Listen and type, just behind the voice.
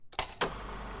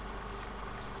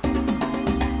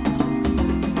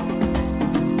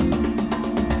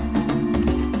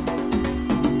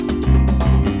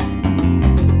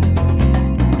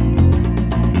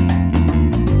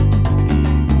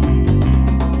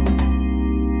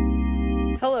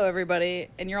everybody,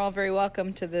 and you're all very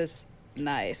welcome to this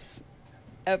nice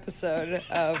episode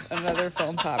of another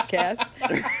film podcast.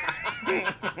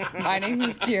 My name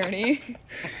is Tierney.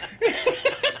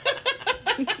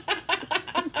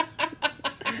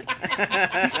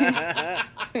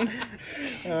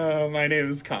 My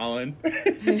name is Colin.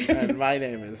 And my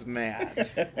name is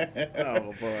Matt.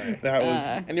 Oh, boy. That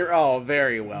was And you're all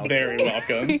very welcome. very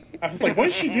welcome. I was like,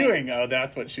 what's she doing? Oh,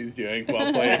 that's what she's doing.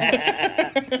 Well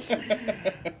played.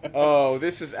 Oh,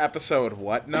 this is episode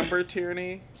what number,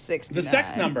 Tierney? 69. The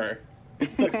sex number.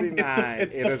 It's 69.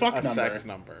 It's It the is fuck a number. sex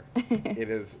number. It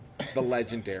is the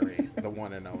legendary, the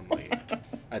one and only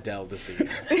Adele Dazeem.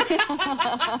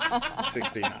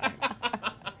 69.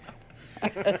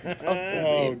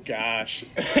 Oh, gosh.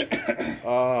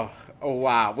 Oh,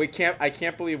 wow. I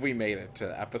can't believe we made it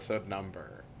to episode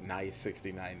number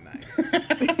 69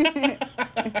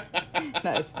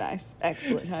 nice. Nice.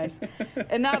 Excellent, nice.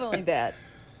 And not only that,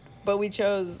 but we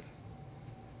chose,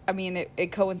 I mean,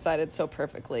 it coincided so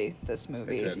perfectly, this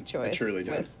movie It did. choice. It truly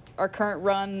did. With our current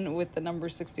run with the number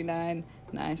 69.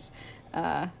 Nice.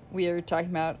 We are talking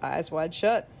about Eyes Wide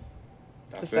Shut,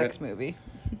 That's the sex it. movie.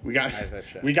 We got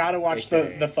to watch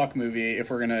the fuck movie if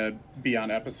we're gonna be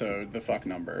on episode the fuck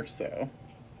number. So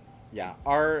Yeah,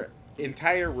 our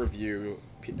entire review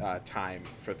time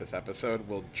for this episode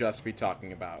will just be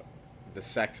talking about the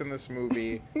sex in this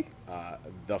movie,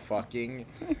 the fucking,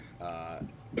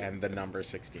 and the number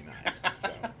 69. So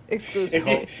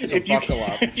Exclusively. buckle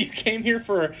up. If you came here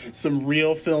for some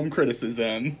real film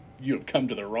criticism, you have come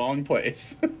to the wrong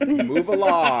place. move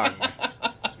along.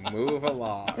 Move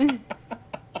along.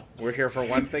 We're here for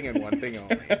one thing and one thing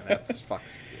only, and that's fuck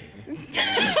skiing.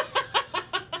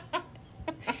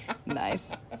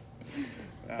 Nice.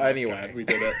 Anyway. God, we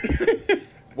did it.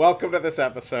 Welcome to this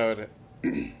episode.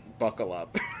 Buckle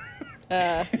up.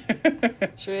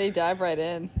 Should we dive right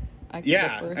in? I can go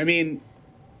Yeah, first. I mean,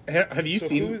 have you So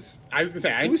seen? who's- I was gonna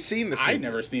say, who's seen this I've movie?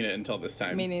 never seen it until this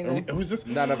time. Me neither. Who's this?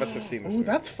 None of us have seen this Oh, movie.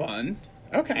 that's fun.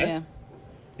 Okay. yeah.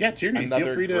 Yeah, Tierney, feel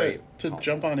Another free great to film.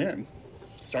 jump on in.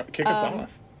 Kick us off.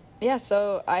 Yeah,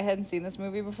 so I hadn't seen this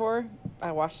movie before.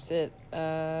 I watched it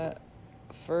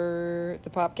for the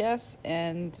podcast,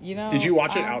 and Did you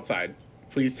watch it outside?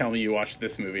 Please tell me you watched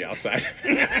this movie outside.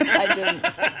 I didn't.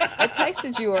 I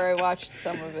texted you or I watched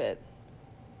some of it.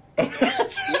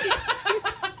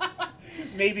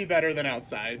 Maybe better than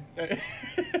outside.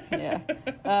 Yeah.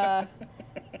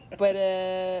 But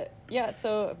yeah,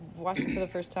 so watched it for the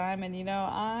first time, and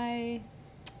I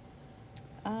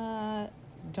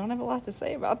don't have a lot to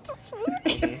say about this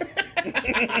movie.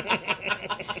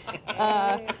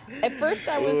 At first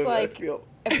I was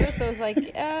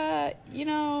like,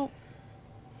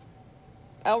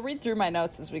 I'll read through my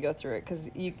notes as we go through it, because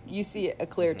you see a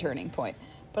clear turning point.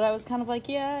 But I was kind of like,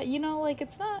 yeah,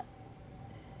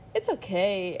 it's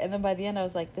okay. And then by the end I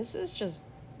was like, this is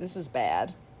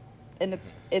bad. And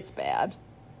it's bad.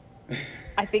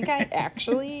 I think I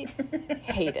actually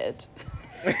hate it.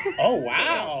 Oh,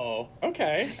 wow.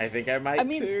 Okay. I think I might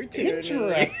too.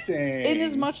 Interesting. In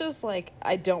as much as,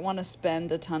 I don't want to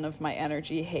spend a ton of my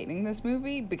energy hating this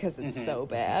movie because it's so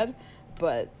bad,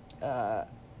 but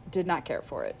did not care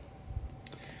for it.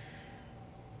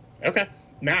 Okay.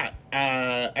 Matt,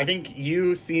 I think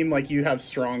you seem like you have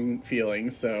strong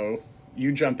feelings, so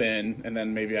you jump in, and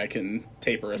then maybe I can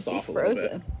taper us Is he off a little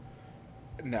frozen? bit.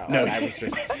 No, No, I was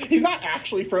just He's not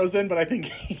actually frozen, but I think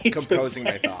he composing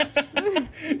my thoughts.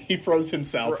 He froze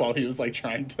himself while he was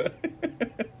trying to.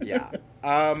 Yeah.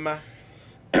 I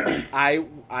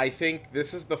think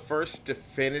this is the first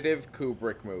definitive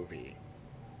Kubrick movie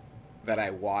that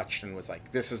I watched and was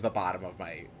like, this is the bottom of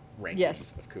my rankings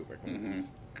Yes. of Kubrick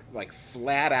movies.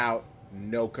 Flat out,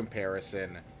 no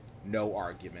comparison, no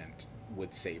argument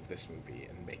would save this movie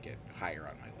and make it higher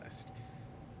on my list.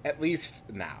 At least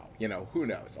now, who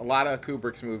knows? A lot of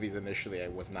Kubrick's movies initially I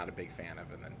was not a big fan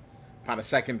of, and then upon a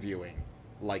second viewing,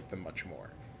 liked them much more.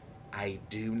 I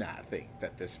do not think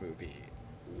that this movie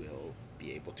will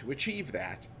be able to achieve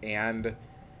that. And,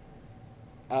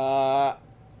 I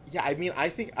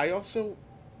think I also,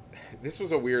 this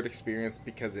was a weird experience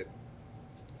because it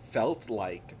felt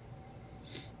like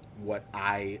what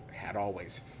I had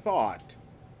always thought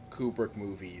Kubrick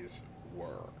movies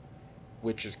were,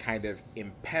 which is kind of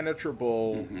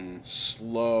impenetrable,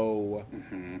 slow,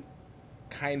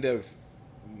 kind of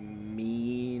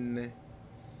mean,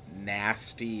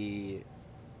 nasty,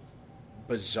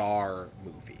 bizarre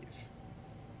movies.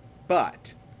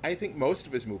 But I think most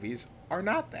of his movies are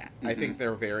not that. I think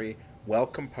they're very well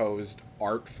composed,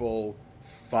 artful,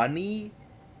 funny,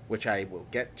 which I will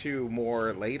get to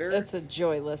more later. It's a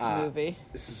joyless movie.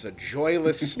 This is a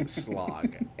joyless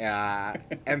slog.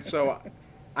 And so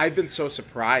I've been so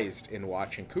surprised in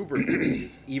watching Kubrick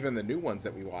movies, even the new ones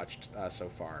that we watched so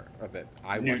far, or that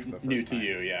I watched the first time. New to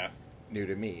you, yeah. New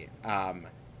to me.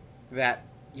 That,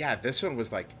 yeah, this one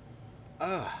was like,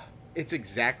 it's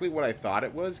exactly what I thought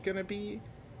it was going to be.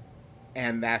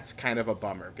 And that's kind of a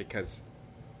bummer because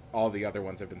all the other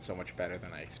ones have been so much better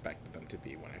than I expected them to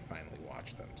be when I finally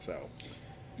watched them. So,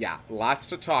 yeah, lots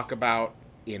to talk about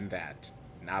in that.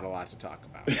 Not a lot to talk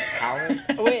about. Colin?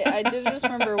 Wait, I did just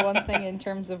remember one thing in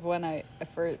terms of when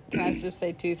can I just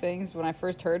say two things? When I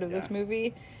first heard of this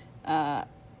movie,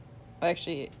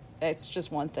 actually, it's just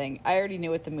one thing. I already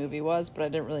knew what the movie was, but I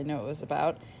didn't really know what it was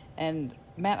about. And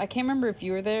Matt, I can't remember if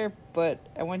you were there, but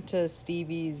I went to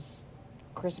Stevie's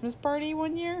Christmas party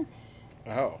one year.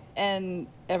 Oh. And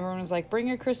everyone was like, bring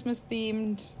a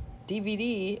Christmas-themed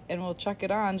DVD and we'll chuck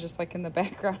it on just like in the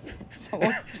background.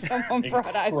 Someone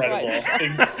brought Eyes Wide Shut.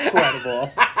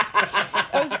 Incredible.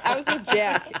 I was with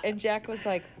Jack, and Jack was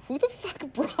like, who the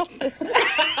fuck brought this?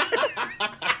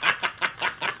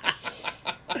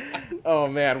 Oh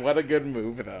man, what a good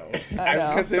move though.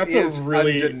 Because it is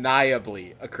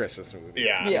undeniably a Christmas movie.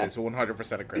 Yeah. It is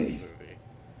 100% a Christmas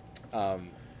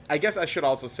movie. I guess I should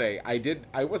also say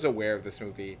I was aware of this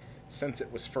movie since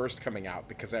it was first coming out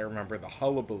because I remember the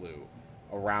hullabaloo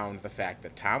around the fact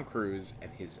that Tom Cruise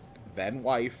and his then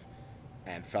wife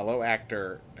and fellow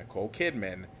actor Nicole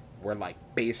Kidman were like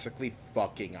basically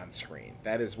fucking on screen.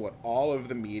 That is what all of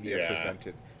the media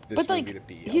presented this movie to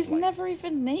be. He's never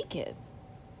even naked.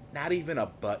 Not even a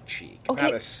butt cheek. Okay.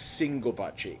 Not a single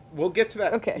butt cheek. We'll get to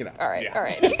that. Okay. You know. All right. Yeah. All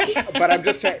right. But I'm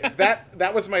just saying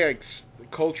that was my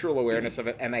cultural awareness of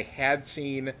it, and I had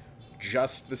seen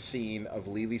just the scene of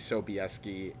Lily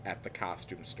Sobieski at the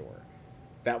costume store.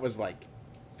 That was like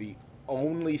the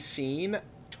only scene,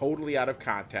 totally out of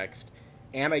context,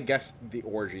 and I guess the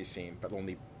orgy scene, but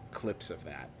only clips of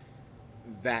that.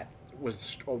 That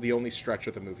was the only stretch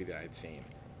of the movie that I'd seen.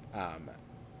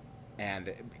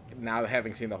 And now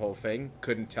having seen the whole thing,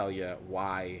 couldn't tell you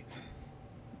why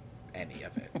any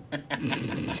of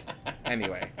it.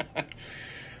 Anyway.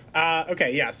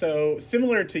 Okay, yeah, so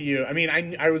similar to you, I mean,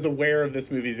 I was aware of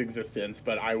this movie's existence,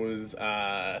 but I was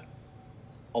 11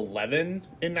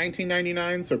 in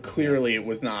 1999, so clearly it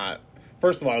was not...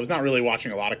 First of all, I was not really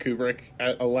watching a lot of Kubrick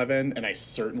at 11, and I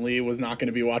certainly was not going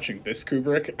to be watching this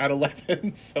Kubrick at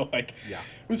 11, so, like,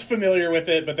 was familiar with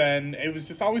it, but then it was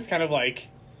just always kind of like,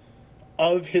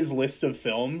 of his list of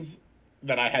films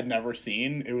that I had never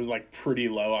seen, it was, like, pretty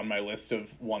low on my list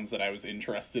of ones that I was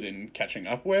interested in catching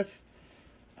up with.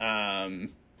 And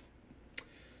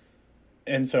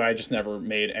so I just never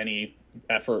made any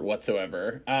effort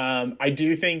whatsoever. I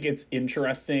do think it's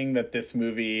interesting that this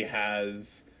movie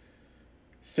has,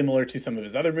 similar to some of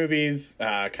his other movies,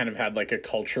 kind of had like a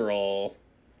cultural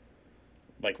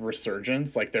like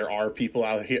resurgence. Like there are people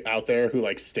out there who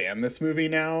like stan this movie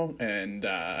now, and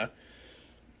I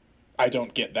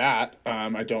don't get that.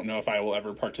 I don't know if I will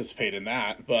ever participate in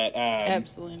that, but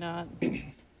Absolutely not.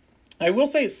 I will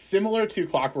say similar to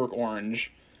Clockwork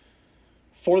Orange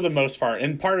for the most part,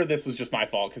 and part of this was just my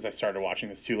fault because I started watching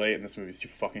this too late and this movie's too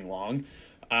fucking long.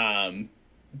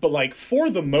 But like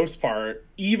for the most part,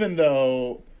 even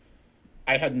though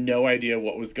I had no idea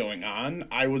what was going on,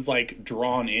 I was like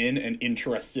drawn in and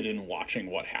interested in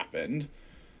watching what happened.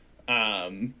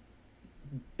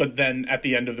 But then at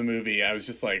the end of the movie, I was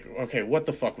just like, okay, what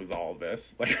the fuck was all of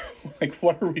this? Like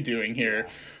what are we doing here?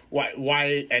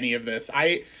 Why any of this?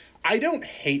 I don't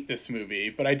hate this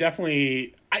movie, but I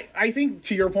definitely... I think,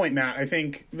 to your point, Matt, I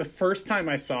think the first time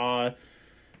I saw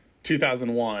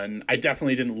 2001, I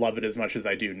definitely didn't love it as much as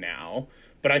I do now.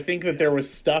 But I think that there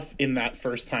was stuff in that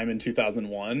first time in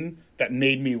 2001 that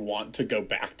made me want to go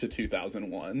back to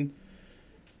 2001.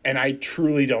 And I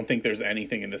truly don't think there's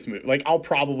anything in this movie. Like, I'll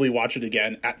probably watch it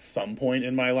again at some point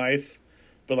in my life.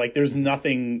 But, like, there's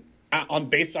nothing...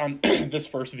 based on this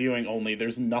first viewing only,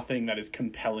 there's nothing that is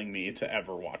compelling me to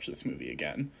ever watch this movie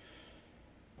again.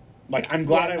 Like, I'm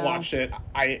glad I watched it.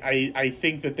 I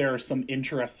think that there are some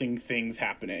interesting things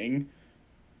happening.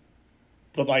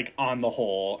 But, like, on the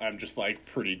whole, I'm just, like,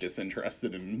 pretty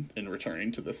disinterested in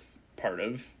returning to this part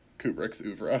of Kubrick's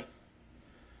oeuvre.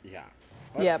 Yeah.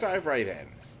 Let's dive right in.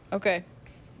 Okay.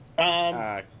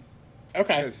 Okay.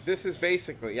 Because this is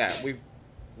basically... Yeah,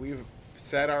 we've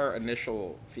said our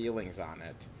initial feelings on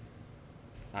it,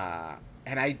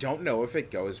 and I don't know if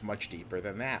it goes much deeper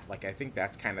than that. Like, I think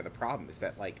that's kind of the problem, is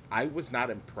that, like, I was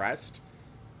not impressed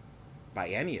by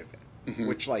any of it,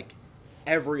 which, like,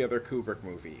 every other Kubrick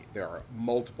movie, there are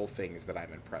multiple things that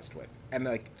I'm impressed with, and,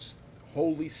 like, just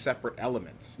wholly separate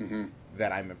elements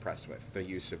that I'm impressed with. The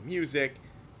use of music,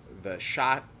 the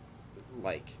shot,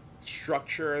 like,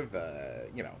 structure, the,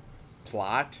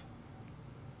 plot,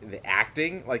 the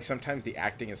acting. Like, sometimes the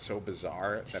acting is so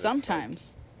bizarre that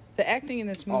Sometimes. The acting in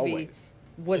this movie always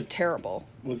was terrible.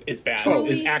 Is bad. Truly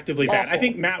Is actively bad. awful. I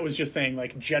think Matt was just saying,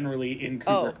 like, generally in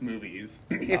Kubrick movies.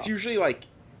 it's usually like,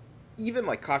 even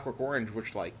like Clockwork Orange,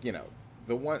 which, like,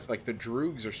 the one, like, the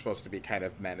Droogs are supposed to be kind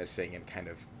of menacing and kind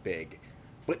of big,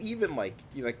 but even like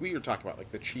we were talking about,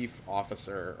 like, the chief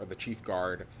officer or the chief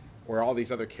guard, or all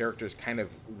these other characters kind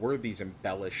of were these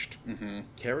embellished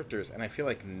characters, and I feel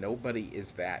like nobody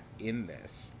is that in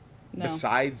this. No.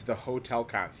 Besides the hotel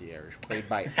concierge, played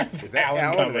by is that Alan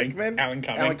Alan Cumming. Rickman? Alan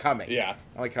Cumming. Alan Cumming. Yeah.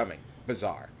 Alan Cumming.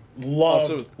 Bizarre.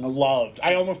 Loved.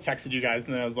 I almost texted you guys,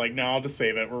 and then I was like, "No, I'll just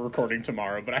save it. We're recording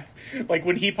tomorrow." But like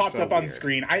when he popped So up on weird.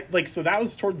 screen, so that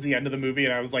was towards the end of the movie,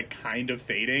 and I was like kind of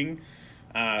fading.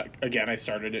 Again, I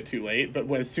started it too late, but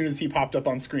as soon as he popped up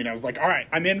on screen, I was like, "All right,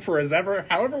 I'm in for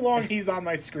however long he's on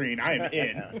my screen, I am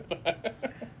in."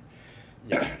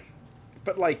 Yeah.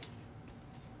 But, like,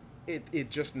 it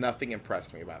just, nothing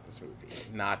impressed me about this movie.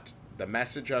 Not the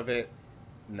message of it,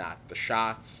 not the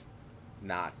shots,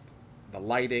 not the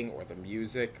lighting or the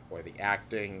music or the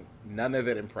acting. None of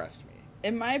it impressed me.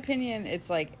 In my opinion, it's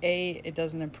like, A, it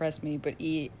doesn't impress me, but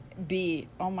B,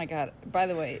 oh my God. By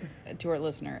the way, to our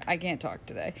listener, I can't talk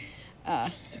today,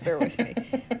 so bear with me.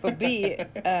 But B,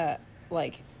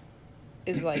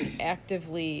 is like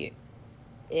actively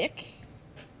ick,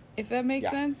 if that makes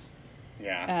Yeah. sense.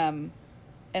 Yeah.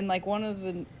 And like one of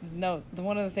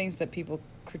the things that people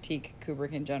critique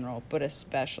Kubrick in general, but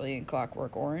especially in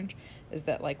Clockwork Orange, is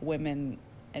that like women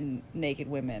and naked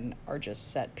women are just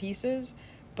set pieces.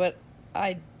 But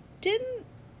I didn't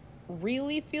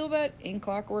really feel that in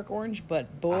Clockwork Orange,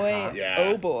 but boy, Yeah.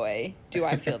 oh boy, do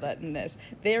I feel that in this.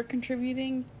 They're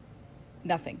contributing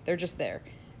nothing. They're just there.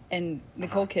 And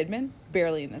Nicole Kidman,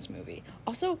 barely in this movie.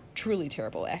 Also, truly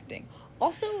terrible acting.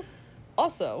 Also,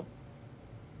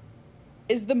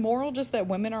 is the moral just that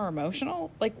women are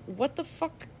emotional? Like, what the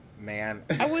fuck? Man,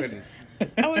 I was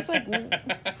like,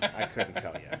 I couldn't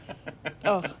tell you.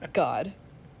 oh, God.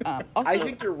 Also, I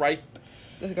think you're right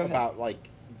go ahead. about, like,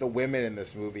 the women in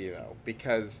this movie, though,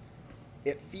 because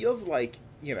it feels like,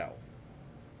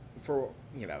 for,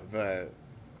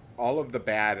 all of the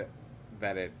bad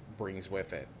that it brings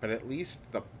with it, but at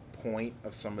least the point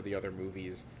of some of the other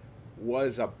movies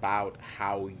was about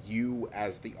how you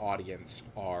as the audience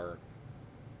are,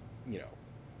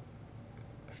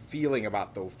 feeling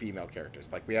about the female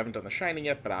characters. Like, we haven't done The Shining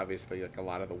yet, but obviously, like, a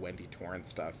lot of the Wendy Torrance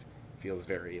stuff feels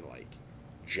very, like,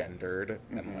 gendered,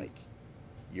 and, like,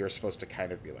 you're supposed to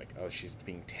kind of be like, oh, she's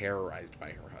being terrorized by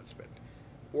her husband.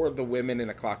 Or the women in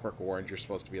A Clockwork Orange, you're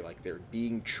supposed to be like, they're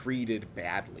being treated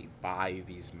badly by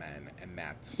these men, and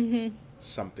that's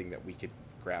something that we could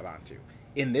grab onto.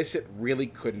 In this, it really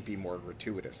couldn't be more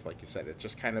gratuitous. Like you said, it's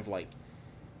just kind of like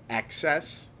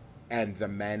excess, and the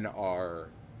men are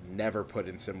never put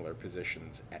in similar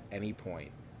positions at any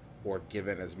point or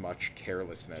given as much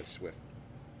carelessness with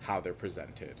how they're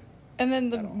presented. and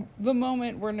then at all. the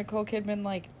moment where Nicole Kidman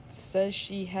like says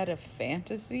she had a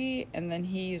fantasy, and then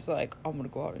he's like, I'm gonna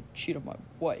go out and cheat on my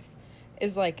wife,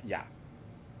 is like, Yeah.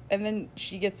 and then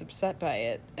she gets upset by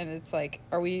it, and it's like,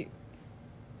 are we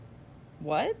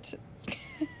what?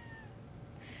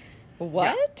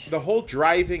 What? Yeah. The whole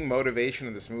driving motivation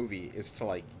of this movie is to,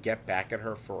 like, get back at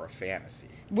her for a fantasy.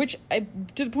 Which to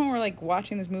the point where, like,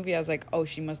 watching this movie, I was like, oh,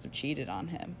 she must have cheated on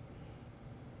him,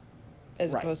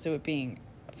 as Right. opposed to it being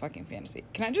a fucking fantasy.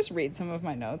 Can I just read some of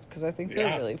my notes, because I think they're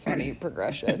Yeah. really funny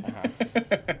progression.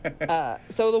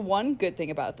 So the one good thing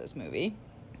about this movie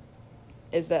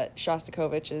is that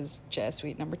Shostakovich's Jazz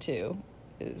Suite No. 2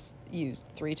 is used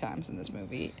 3 times in this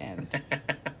movie, and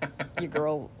your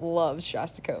girl loves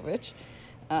Shostakovich.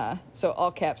 So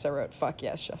all caps I wrote, fuck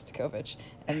yes, Shostakovich.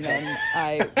 And then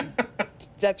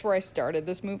that's where I started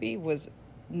this movie, was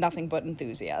nothing but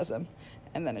enthusiasm.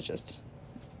 And then it just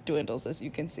dwindles, as you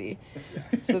can see.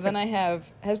 So then I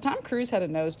have, has Tom Cruise had a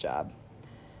nose job?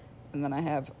 And then I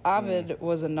have, Ovid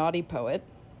was a naughty poet.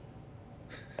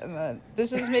 And then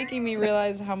this is making me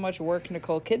realize how much work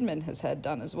Nicole Kidman has had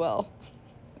done as well.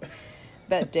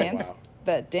 That dance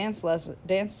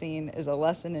dance scene is a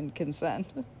lesson in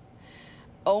consent.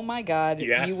 Oh my God,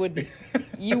 Yes.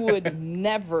 you would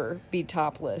never be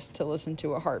topless to listen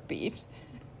to a heartbeat.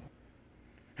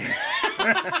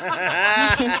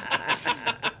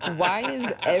 Why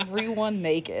is everyone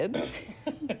naked?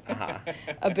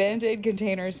 A Band-Aid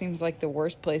container seems like the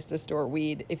worst place to store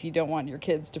weed if you don't want your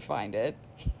kids to find it.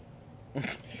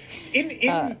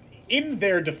 in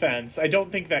their defense, I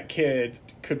don't think that kid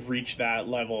could reach that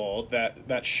level,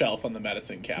 that shelf on the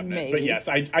medicine cabinet. Maybe. But yes,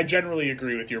 I generally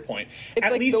agree with your point. It's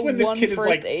At like least the when this one kid is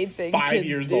first like aid thing 5 kids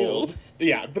years do. old.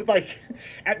 Yeah, but like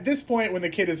at this point when the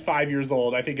kid is 5 years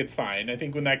old, I think it's fine. I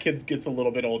think when that kid gets a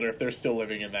little bit older, if they're still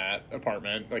living in that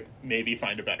apartment, like maybe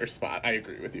find a better spot. I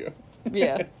agree with you.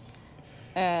 Yeah.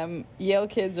 Yale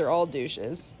kids are all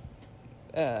douches.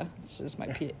 That's just my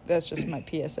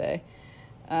PSA.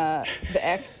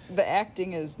 The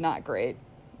acting is not great.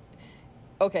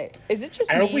 Okay, is it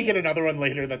just I me? hope we get another one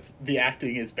later that's the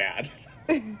acting is bad.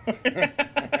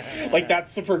 Like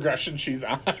that's the progression she's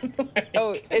on. Like,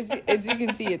 Oh, as you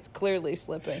can see, it's clearly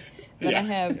slipping. Then I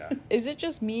have. Yeah. Is it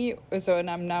just me? So, and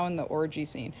I'm now in the orgy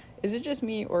scene. Is it just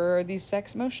me, or are these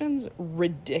sex motions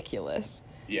ridiculous?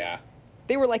 yeah.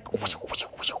 They were like.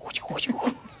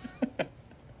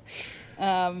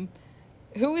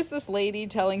 Who is this lady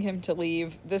telling him to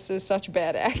leave? This is such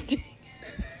bad acting.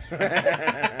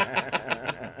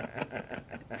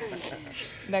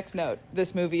 Next note.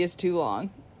 This movie is too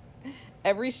long.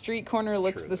 Every street corner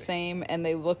looks the Truly. same, and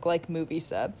they look like movie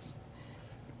sets.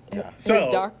 Yeah. So,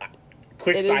 doc-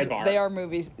 quick It is. sidebar. They are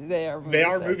movies. They are movie They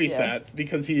are sets, movie yeah. sets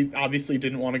because he obviously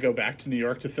didn't want to go back to New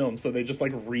York to film, so they just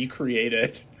like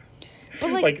recreated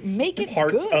But like, make it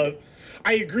good.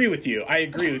 I agree with you.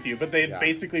 But they Yeah.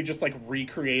 basically just like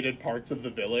recreated parts of the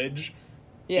village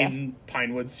Yeah. in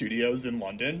Pinewood Studios in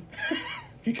London.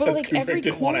 Because like, every Kubrick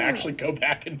didn't want to corner- actually go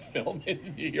back and film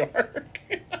in New York.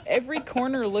 Every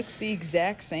corner looks the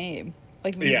exact same.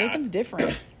 Like, Yeah. make them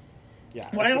different. Yeah,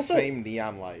 Well, it's I the also- same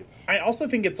neon lights. I also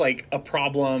think it's like a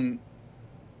problem.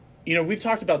 You know, we've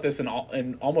talked about this in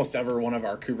almost every one of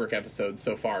our Kubrick episodes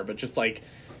so far, but just like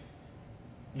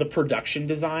the production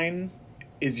design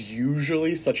is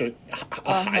usually such a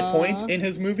high point in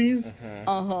his movies.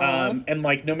 And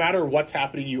like no matter what's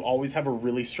happening, you always have a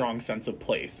really strong sense of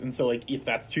place. And so like if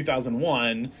that's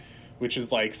 2001, which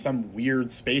is like some weird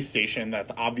space station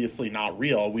that's obviously not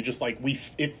real, we just like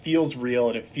it feels real,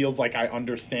 and it feels like I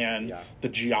understand Yeah. the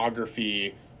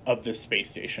geography of this space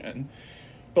station.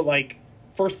 But like,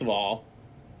 first of all,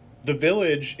 the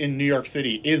village in New York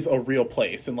City is a real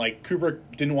place, and like Kubrick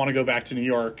didn't want to go back to New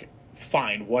York,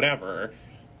 fine, whatever.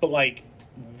 But like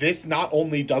this not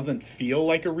only doesn't feel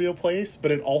like a real place, but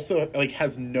it also like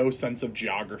has no sense of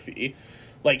geography.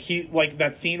 Like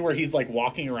that scene where he's like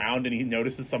walking around and he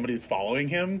notices somebody's following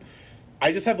him.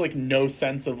 I just have like no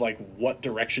sense of like what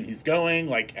direction he's going,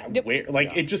 like Yep. where,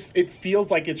 like Yeah. it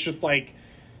feels like it's just like,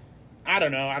 I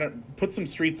don't know, put some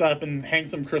streets up and hang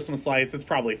some Christmas lights, it's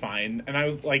probably fine. And I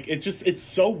was like, it's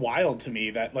so wild to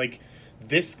me that like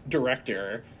this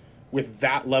director with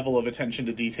that level of attention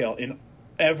to detail in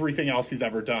everything else he's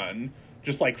ever done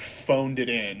just like phoned it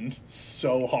in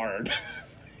so hard.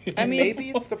 I mean, Maybe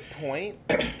it's the point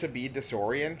is to be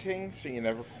disorienting, so you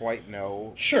never quite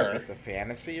know Sure. if it's a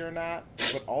fantasy or not.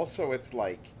 But also, it's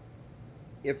like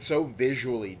it's so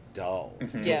visually dull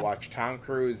to Yeah. watch Tom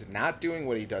Cruise not doing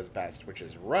what he does best, which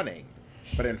is running,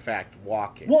 but in fact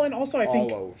walking. Well, and also I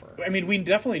think, all over. I mean, we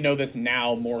definitely know this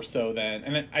now more so than,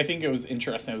 and I think it was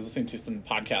interesting. I was listening to some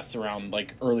podcasts around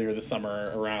like earlier this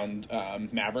summer around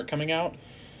Maverick coming out.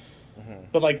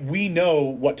 But like we know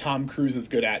what Tom Cruise is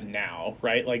good at now,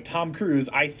 right? Like Tom Cruise,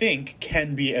 I think,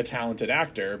 can be a talented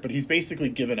actor, but he's basically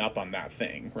given up on that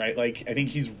thing, right? Like I think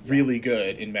he's really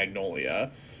good in Magnolia,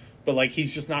 but like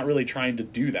he's just not really trying to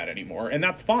do that anymore, and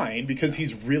that's fine because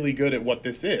he's really good at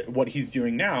what he's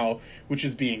doing now, which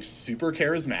is being super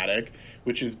charismatic,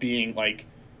 which is being like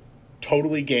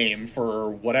totally game for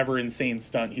whatever insane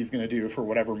stunt he's going to do for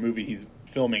whatever movie he's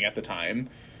filming at the time.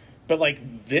 But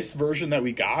like this version that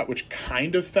we got, which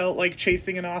kind of felt like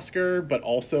chasing an Oscar, but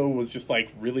also was just like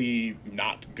really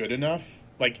not good enough.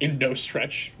 Like in no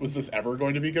stretch was this ever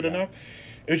going to be good enough.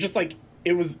 It was just like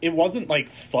it wasn't like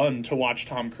fun to watch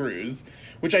Tom Cruise,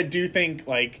 which I do think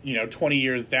like, you know, 20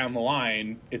 years down the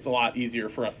line, it's a lot easier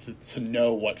for us to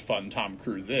know what fun Tom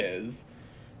Cruise is.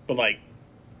 But like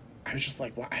I was just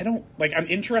like, well, I'm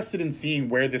interested in seeing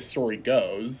where this story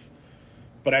goes.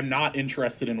 But I'm not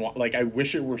interested in, like, I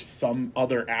wish it were some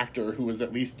other actor who was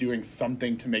at least doing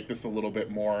something to make this a little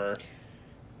bit more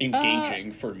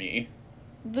engaging for me.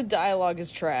 the dialogue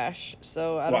is trash,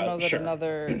 so I don't Well, know that sure.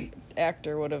 another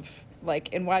actor would have,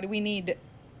 like, and why do we need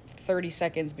 30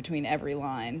 seconds between every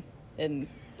line? And,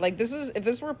 like, if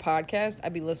this were a podcast,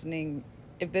 I'd be listening,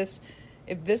 if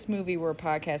this movie were a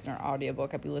podcast or an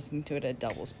audiobook, I'd be listening to it at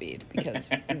double speed,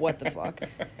 because what the fuck?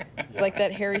 It's like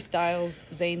that Harry Styles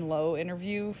Zane Lowe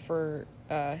interview for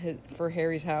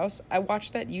Harry's House. I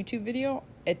watched that YouTube video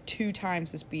at 2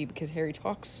 times the speed because Harry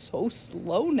talks so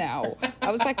slow now.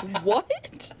 I was like,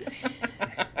 what?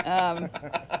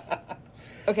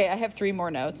 Okay, I have 3 more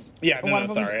notes. Yeah, no, one no,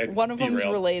 of them's, sorry, I One of them's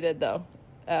derailed. related, though.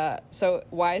 So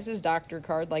why is his doctor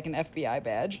card like an FBI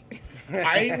badge?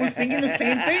 I was thinking the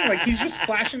same thing. Like, he's just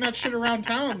flashing that shit around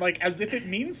town, like, as if it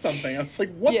means something. I was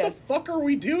like, what Yeah. the fuck are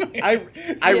we doing? I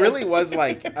Yeah. really was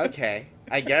like, okay,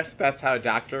 I guess that's how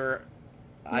doctor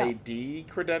ID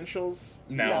credentials.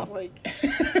 No. Like,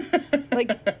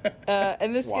 Like,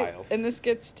 and this Wild.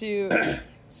 gets to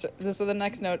so the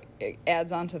next note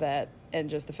adds on to that, and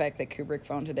just the fact that Kubrick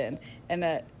phoned it in,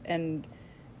 and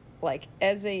like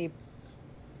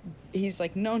he's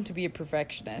like known to be a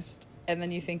perfectionist, and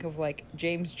then you think of like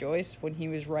James Joyce when he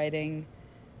was writing,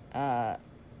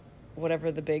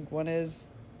 whatever the big one is,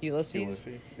 Ulysses.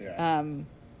 Yeah.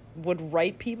 Would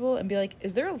write people and be like,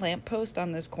 "Is there a lamppost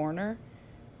on this corner?"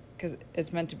 Because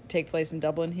it's meant to take place in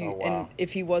Dublin. Oh, wow. And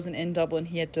if he wasn't in Dublin,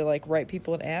 he had to like write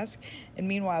people and ask. And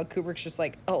meanwhile, Kubrick's just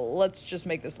like, "Oh, let's just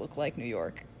make this look like New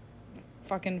York."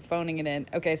 Fucking phoning it in.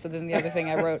 Okay, so then the other thing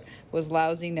I wrote was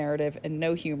lousy narrative and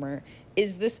no humor.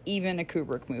 Is this even a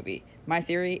Kubrick movie? My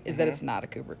theory is that it's not a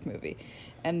Kubrick movie.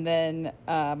 And then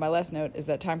my last note is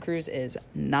that Tom Cruise is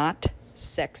not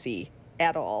sexy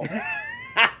at all.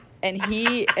 And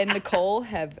he and Nicole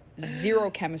have zero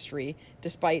chemistry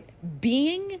despite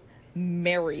being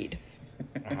married.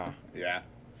 Yeah.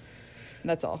 And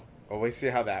that's all. well, we see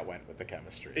how that went with the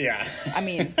chemistry. Yeah. I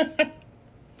mean,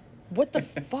 what the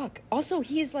fuck? Also,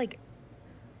 he's like,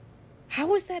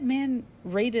 how is that man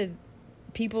rated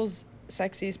people's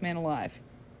sexiest man alive?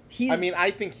 I mean,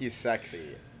 I think he's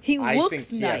sexy. He I looks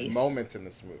think he had nice. moments in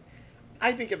this movie.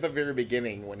 I think at the very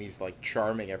beginning when he's like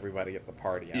charming everybody at the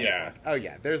party, I was Yeah. like, oh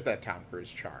yeah, there's that Tom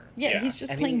Cruise charm. yeah, Yeah. he's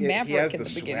just And playing he Maverick has in the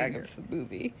the beginning swagger. of the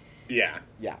movie. Yeah.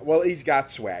 Yeah, well, he's got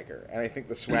swagger, and I think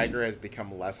the swagger has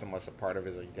become less and less a part of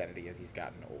his identity as he's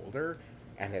gotten older,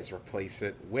 and has replaced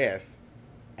it with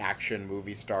action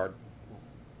movie star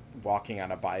walking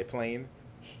on a biplane.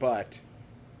 But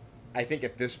I think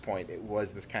at this point it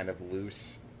was this kind of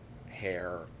loose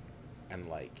hair and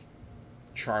like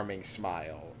charming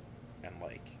smile and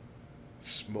like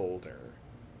smolder.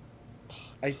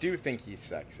 I do think he's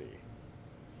sexy.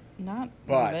 Not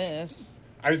But- this.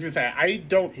 I was gonna say, I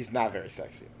don't. He's not very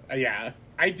sexy in this. Yeah,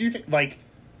 I do think, like,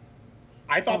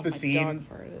 I thought Oh, the my scene. dog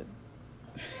farted.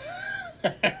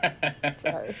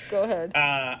 Sorry, go ahead.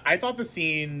 I thought the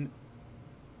scenes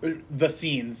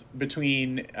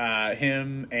between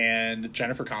him and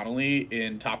Jennifer Connelly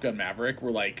in Top Gun Maverick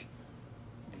were like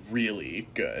really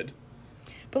good.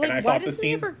 But and I like, why thought the doesn't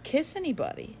he scenes- ever kiss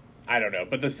anybody? I don't know,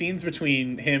 but the scenes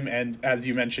between him and, as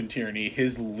you mentioned, Tierney,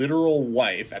 his literal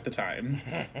wife at the time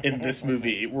in this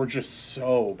movie were just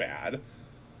so bad.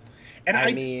 And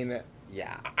I mean,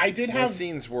 yeah. I did Those have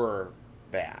scenes were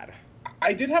bad.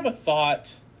 I did have a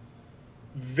thought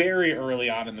very early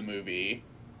on in the movie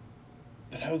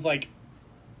that I was like,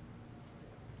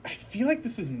 I feel like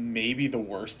this is maybe the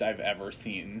worst I've ever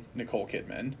seen Nicole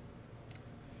Kidman.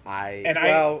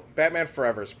 Batman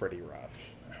Forever's pretty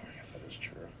rough. Oh, I guess that is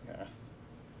true. Yeah.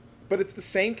 But it's the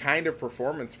same kind of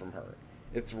performance from her.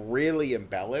 It's really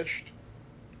embellished,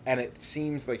 and it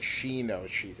seems like she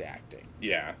knows she's acting.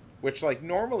 Yeah. Which, like,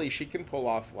 normally she can pull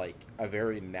off, like, a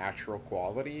very natural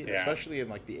quality, Yeah. especially in,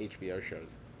 like, the HBO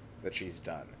shows that she's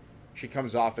done. She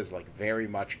comes off as, like, very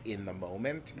much in the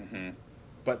moment. Mm-hmm.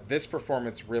 But this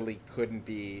performance really couldn't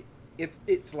be...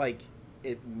 It's like,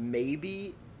 it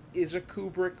maybe is a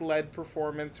Kubrick-led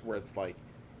performance where it's like,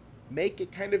 make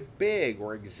it kind of big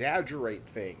or exaggerate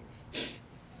things.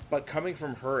 But coming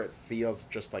from her, it feels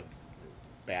just like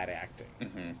bad acting.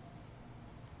 Mm-hmm.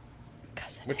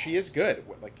 Which she is good,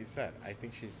 like you said. I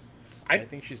think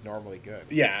she's normally good.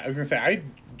 Yeah, I was gonna say, I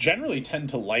generally tend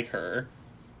to like her.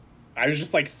 I was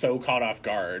just like so caught off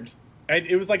guard. And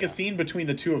it was like a scene between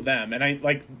the two of them, and I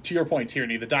like, to your point,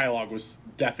 Tierney, the dialogue was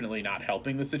definitely not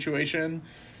helping the situation.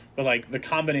 But like the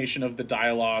combination of the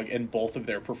dialogue and both of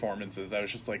their performances, I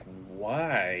was just like,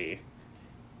 why?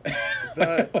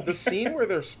 The scene where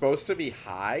they're supposed to be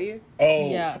high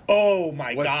Oh, Yeah. oh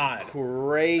my was god.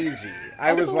 crazy.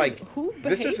 I Also, was like, who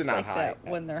this behaves is not like high. that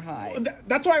when they're high?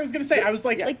 That's what I was gonna say. I was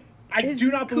like, Like, I has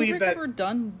do not believe Kubrick that ever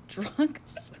done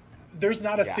drugs? there's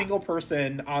not a Yeah. single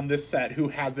person on this set who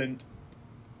hasn't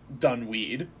done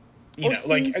weed. Or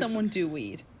seen it's- someone do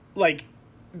weed? like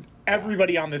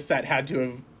everybody on this set had to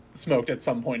have smoked at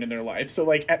some point in their life. So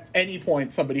like at any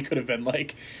point somebody could have been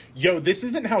like, yo, this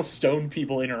isn't how stoned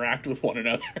people interact with one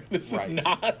another. This Right. is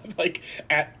not like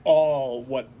at all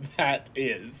what that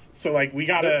is. So like we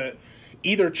gotta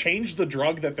either change the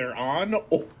drug that they're on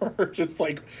or just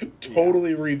like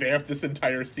totally revamp this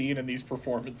entire scene and these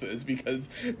performances, because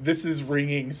this is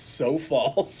ringing so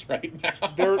false right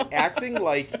now. They're acting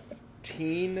like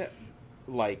teen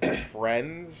like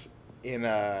friends in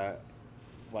a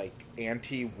like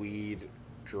anti-weed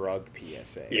drug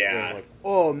PSA. Yeah. They're like,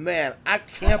 oh man, I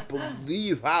can't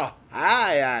believe how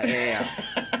high I am.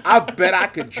 I bet I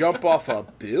could jump off a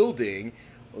building.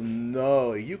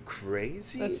 No, are you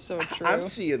crazy? That's so true. I'm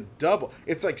seeing double.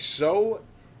 It's like so,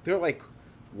 they're like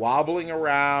wobbling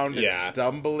around and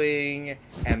stumbling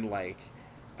and like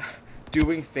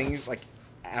doing things like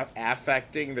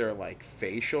affecting their like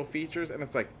facial features, and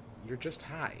it's like, you're just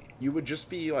high. You would just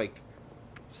be like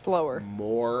slower,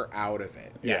 more out of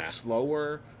it. Yeah.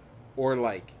 Slower, or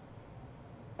like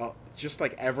just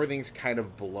like everything's kind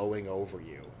of blowing over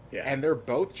you. Yeah. And they're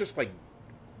both just like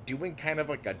doing kind of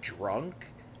like a drunk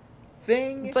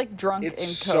thing. It's like drunk it's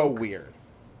and so coke. weird.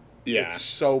 Yeah. It's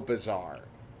so bizarre.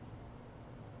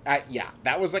 Yeah,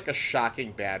 that was like a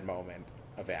shocking bad moment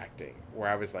of acting where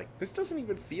I was like, this doesn't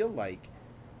even feel like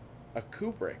a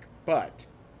Kubrick. But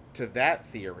to that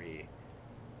theory,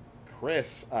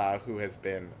 Chris, who has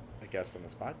been a guest on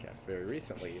this podcast very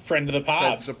recently, Friend of the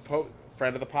pod.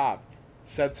 friend of the pod,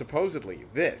 said supposedly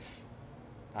this,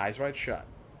 Eyes Wide Shut,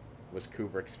 was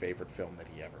Kubrick's favorite film that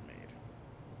he ever made.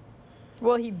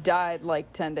 Well, he died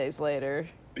like 10 days later.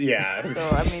 Yeah. So,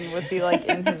 I mean, was he like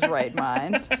in his right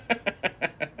mind?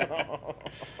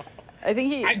 I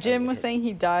think Jim was saying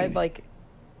he died like,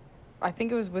 I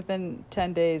think it was within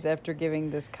 10 days after giving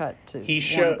this cut to He Warner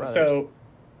showed Brothers. so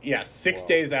yeah, 6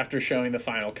 days after showing the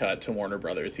final cut to Warner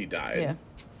Brothers, he died. Yeah.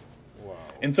 Wow.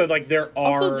 And so like there are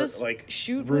Also, this like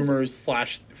shoot was- rumors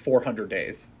 / 400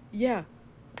 days. Yeah.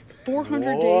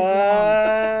 400 days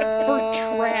long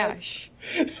for trash.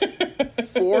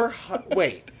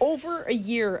 Wait. Over a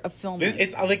year of filming.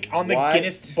 It's like on the What?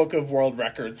 Guinness Book of World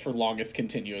Records for longest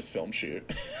continuous film shoot.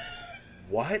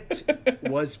 What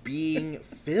was being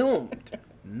filmed?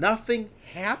 Nothing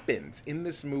happens in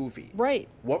this movie. Right.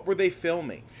 What were they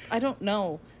filming? I don't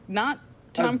know. Not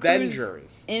Tom Avengers.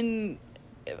 Cruise in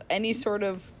any sort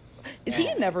of... Is he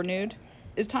a never nude?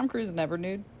 Is Tom Cruise a never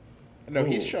nude? No,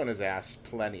 he's Ooh. shown his ass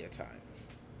plenty of times.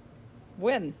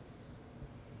 When?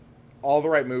 All the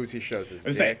right moves he shows his It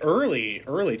was like dick.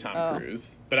 early Tom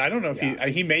Cruise, but I don't know if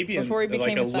he may be Before he in, like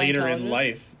became a a later in Scientologist?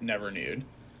 life never nude.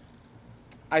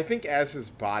 I think as his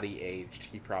body aged,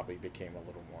 he probably became a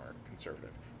little more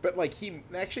conservative. But like he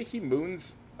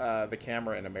moons the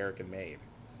camera in American Made.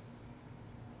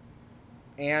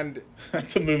 And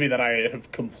That's a movie that I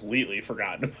have completely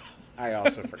forgotten about. I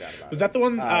also forgot about Was it. that the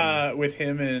one with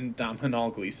him and Domhnall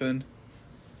Gleeson?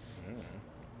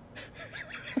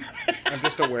 I'm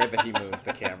just aware that he moons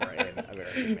the camera in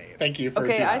American Made. Thank you for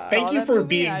Okay, I saw thank you that for movie,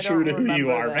 being I true to don't who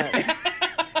you are, remember man.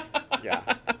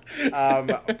 Yeah.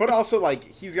 But also, like,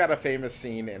 he's got a famous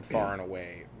scene in Far and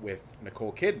Away with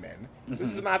Nicole Kidman.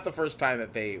 This is not the first time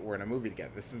that they were in a movie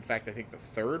together. This is, in fact, I think the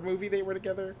third movie they were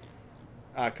together,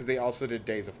 because they also did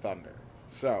Days of Thunder.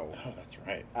 So, Oh, that's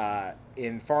right.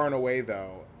 in Far and Away,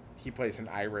 though, he plays an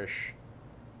Irish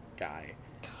guy.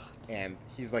 And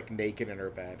he's, like, naked in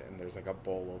her bed, and there's, like, a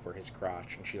bowl over his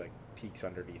crotch, and she, like, peeks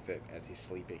underneath it as he's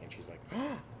sleeping, and she's like,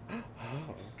 oh,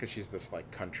 because she's this, like,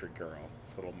 country girl,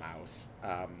 this little mouse.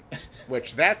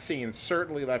 Which that scene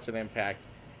certainly left an impact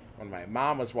when my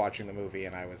mom was watching the movie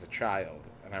and I was a child,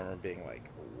 and I remember being like,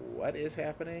 what is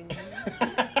happening?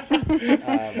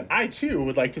 I too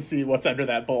would like to see what's under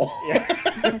that bowl.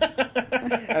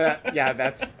 Yeah,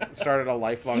 that's started a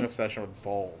lifelong obsession with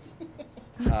bowls.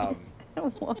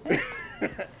 What?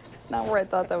 It's not where I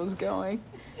thought that was going.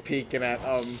 Peeking at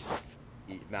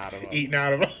eating out of them. Eating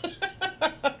out of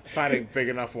them. Finding big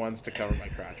enough ones to cover my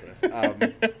crotch with.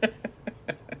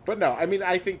 But no, I mean,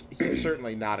 I think he's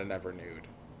certainly not an ever nude.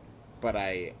 But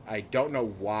I don't know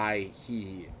why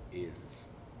he is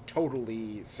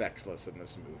totally sexless in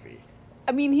this movie.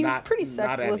 I mean, he was Not- pretty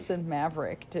not sexless any. in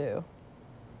Maverick too.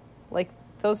 Like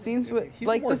those scenes with, He's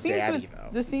like more the scenes daddy, with though.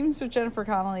 the scenes with Jennifer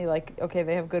Connelly. Like, okay,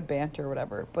 they have good banter or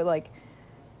whatever. But like,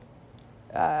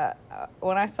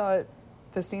 when I saw it,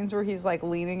 the scenes where he's like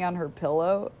leaning on her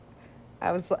pillow,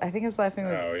 I think I was laughing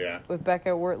with Oh, yeah. with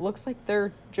Becca, where it looks like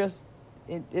they're just.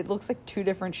 It looks like two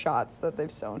different shots that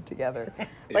they've sewn together.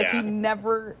 Like Yeah. he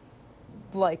never,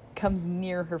 like, comes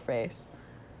near her face.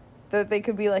 That they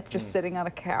could be like just sitting on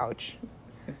a couch.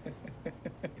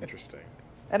 Interesting.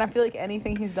 And I feel like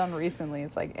anything he's done recently,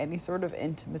 it's like any sort of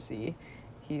intimacy,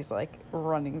 he's like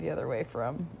running the other way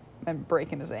from and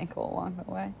breaking his ankle along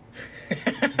the way.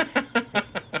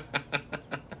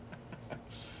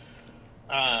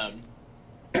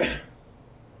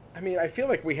 I I mean, I feel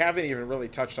like we haven't even really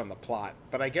touched on the plot,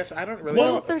 but I guess I don't really know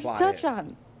What what is there the to plot touch is.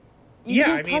 on? You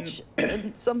Yeah, can't I mean-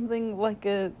 touch something like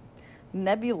a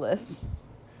nebulous.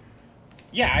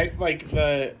 Yeah, I like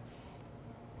the.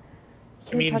 You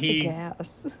can't I mean, touch he. a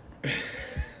gas.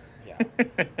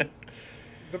 Yeah.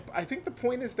 I think the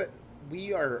point is that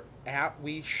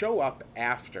we show up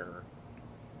after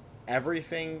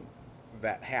everything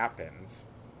that happens,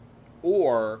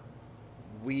 or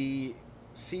we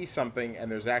see something and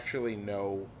there's actually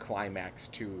no climax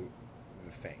to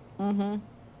the thing. Mm-hmm.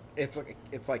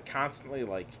 It's like constantly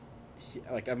like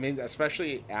I mean,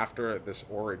 especially after this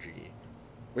orgy,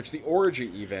 which the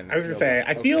orgy even I was gonna feels say, like,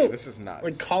 I okay, feel this is nuts.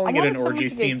 like calling I it an wanted someone orgy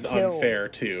to get seems killed. unfair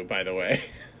too. By the way,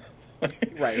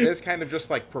 Right, it is kind of just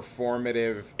like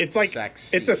performative. it's like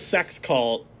sex it's a scenes. sex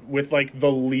cult with like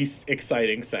the least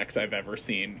exciting sex I've ever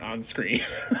seen on screen.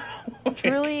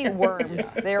 Truly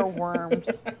worms. Yeah. They're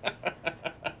worms.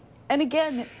 And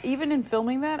again, even in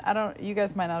filming that, you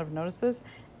guys might not have noticed this,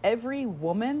 every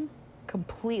woman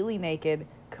completely naked,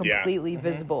 completely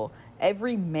visible.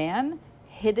 Every man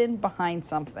hidden behind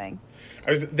something.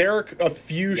 There are a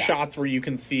few Yeah. shots where you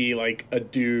can see like a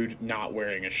dude not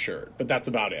wearing a shirt, but that's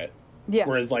about it. Yeah.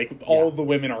 Whereas like all the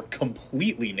women are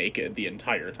completely naked the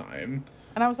entire time.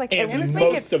 And I was like, And at least make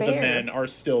it most of the fair. men are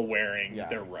still wearing Yeah.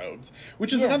 their robes,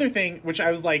 which is Yeah. another thing. Which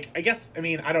I was like, I guess, I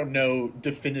mean, I don't know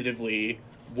definitively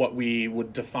what we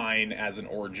would define as an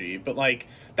orgy, but like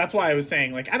that's why I was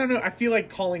saying, like, I don't know. I feel like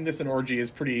calling this an orgy is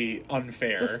pretty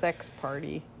unfair It's a sex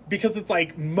party. because it's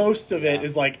like most of it Yeah.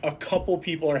 is like a couple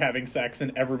people are having sex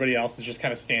and everybody else is just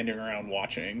kind of standing around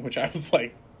watching. Which I was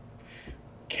like,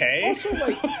 okay. Also,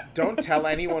 like, don't tell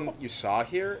anyone you saw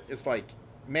here is like,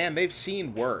 man, they've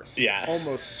seen worse. Yeah.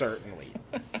 Almost certainly.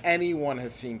 Anyone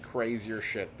has seen crazier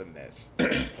shit than this.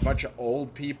 A bunch of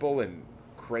old people in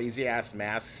crazy ass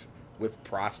masks with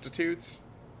prostitutes.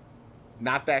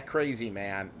 Not that crazy,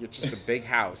 man. You're just a big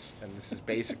house, and this is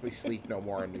basically Sleep No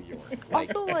More in New York. Like,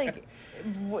 Also, like,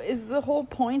 is the whole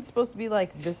point supposed to be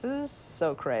like, this is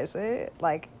so crazy?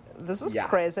 Like, this is Yeah.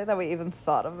 crazy that we even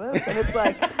thought of this? And it's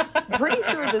like, pretty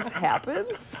sure this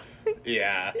happens.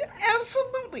 Yeah.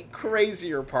 absolutely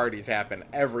crazier parties happen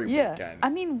every Yeah. weekend. I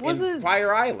mean, in wasn't-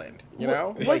 Fire Island, you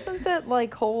know? Like, Wasn't that,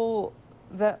 like,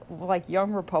 that, like,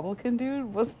 young Republican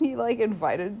dude, wasn't he, like,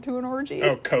 invited to an orgy?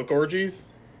 Oh, coke orgies.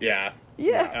 Yeah.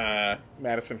 Yeah.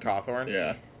 Madison Cawthorn?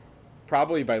 Yeah.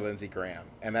 Probably by Lindsey Graham,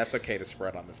 and that's okay to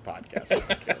spread on this podcast. I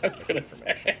don't care I about was this gonna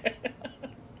information. say.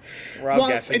 We're all Well,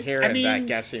 guessing it's- here, I and that mean-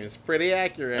 guess seems pretty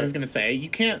accurate. I was gonna say you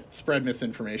can't spread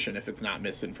misinformation if it's not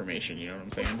misinformation. You know what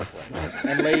I'm saying?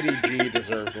 And Lady G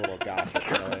deserves a little gossip,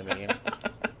 you know what I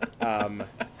mean?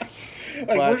 Like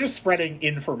But- we're just spreading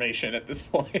information at this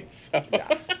point. So.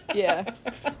 Yeah. Yeah.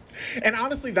 And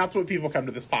honestly, that's what people come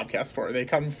to this podcast for. They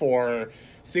come for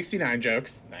 69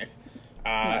 jokes, nice,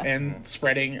 Yes. and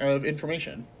spreading of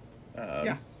information.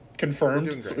 Yeah. Confirmed,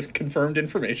 We're doing great. confirmed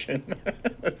information.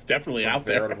 That's definitely out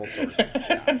there. Veritable sources.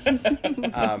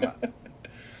 Yeah.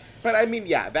 But I mean,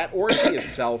 yeah, that orgy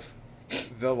itself,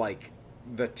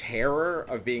 the terror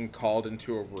of being called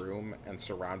into a room and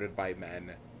surrounded by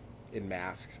men in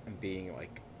masks and being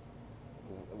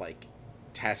like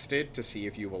tested to see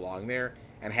if you belong there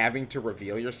and having to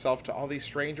reveal yourself to all these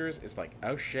strangers is like,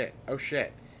 oh shit,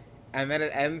 and then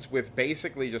it ends with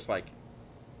basically just like,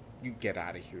 you get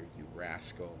out of here, you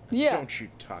rascal. Yeah. Don't you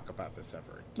talk about this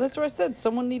ever again. That's what I said.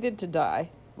 Someone needed to die.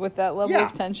 With that level Yeah.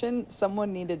 of tension,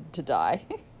 someone needed to die.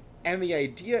 And the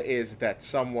idea is that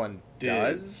someone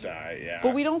does. Die, yeah.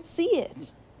 But we don't see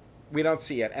it. We don't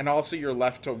see it. And also you're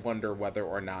left to wonder whether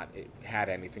or not it had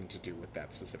anything to do with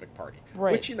that specific party.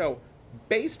 Right. Which, you know,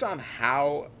 based on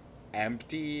how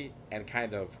empty and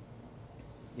kind of,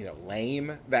 you know,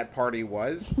 lame that party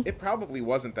was, it probably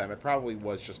wasn't them. It probably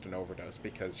was just an overdose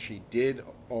because she did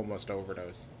almost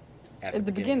overdose At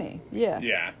the beginning. of the movie. Yeah.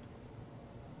 Yeah.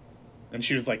 And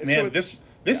she was like, So "Man, it's-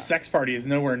 this yeah. sex party is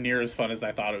nowhere near as fun as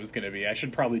I thought it was going to be. I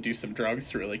should probably do some drugs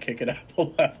to really kick it up a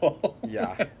level."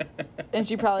 Yeah. And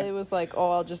she probably was like,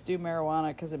 oh, I'll just do marijuana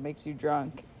because it makes you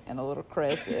drunk and a little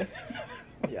crazy.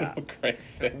 Yeah.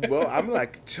 Crazy. Well, I'm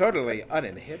like totally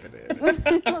uninhibited.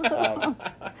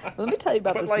 Let me tell you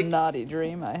about But, this like- naughty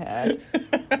dream I had.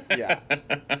 Yeah.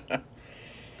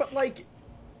 But like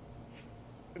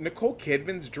Nicole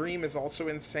Kidman's dream is also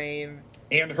insane.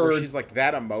 And Where her, she's like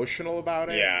that emotional about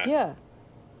it. yeah, Yeah.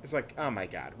 It's like, oh my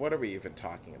god, what are we even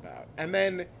talking about? And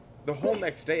then the whole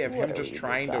next day of What him are just we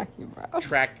trying to talking about?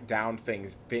 track down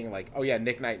things, being like, oh yeah,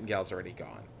 Nick Nightingale's already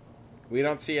gone. We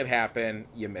don't see it happen.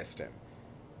 You missed him.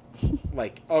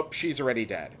 Like, oh, she's already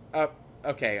dead.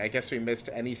 Okay, I guess we missed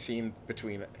any scene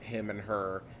between him and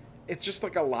her. It's just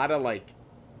like a lot of like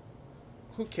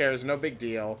who cares? No big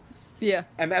deal. Yeah.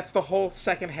 And that's the whole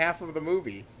second half of the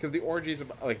movie, because the orgies,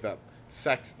 like the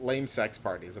lame sex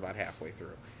party, is about halfway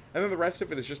through, and then the rest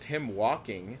of it is just him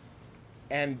walking,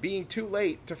 and being too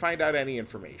late to find out any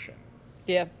information.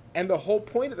 Yeah. And the whole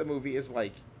point of the movie is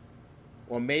like,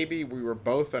 well, maybe we were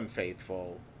both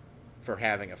unfaithful for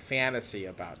having a fantasy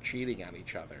about cheating on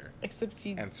each other. Except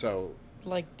he And so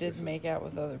did make out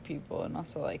with other people, and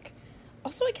also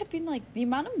I kept being like, the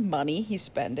amount of money he's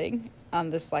spending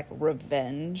on this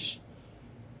revenge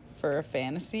for a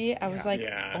fantasy, I was like,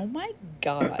 Yeah. oh my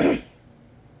god.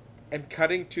 And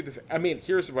cutting to I mean,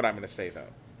 here's what I'm going to say, though.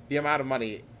 The amount of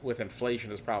money with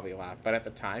inflation is probably a lot, but at the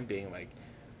time being like,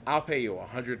 I'll pay you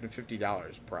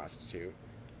 $150, prostitute.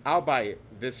 I'll buy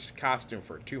this costume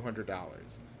for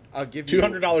 $200. I'll give you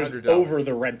 $200 over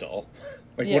the rental.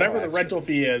 Yeah. Whatever the That's rental true.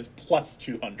 fee is, plus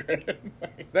 $200.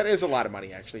 That is a lot of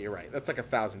money, actually. You're right. That's like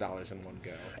 $1,000 in one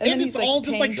go. And then And he's it's all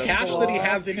just paying cash to that he walk.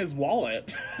 has in his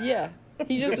wallet. Yeah.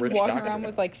 He's just a rich walking doctor. around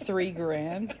with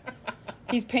 $3,000.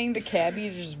 He's paying the cabbie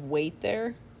to just wait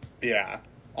there. Yeah.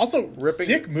 Also, Ripping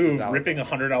sick move, the dollar ripping a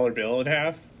 $100 bill in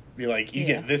half. Be like, you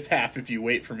Yeah. get this half if you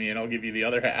wait for me, and I'll give you the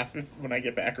other half when I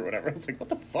get back or whatever. I was like, what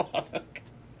the fuck?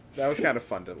 That was kind of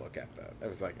fun to look at, though. I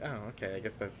was like, oh, okay, I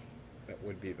guess that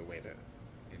would be the way to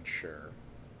ensure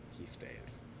he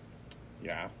stays.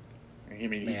 Yeah. I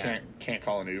mean, he Man. can't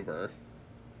call an Uber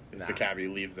if Nah. the cabbie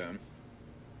leaves him.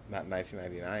 Not in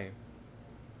 1999.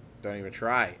 Don't even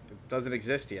try. It doesn't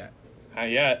exist yet. Not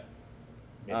yet.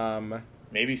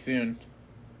 Maybe soon.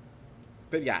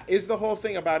 But yeah, is the whole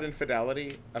thing about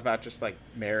infidelity? About just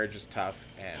marriage is tough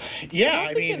and Yeah, I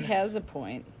don't think it has a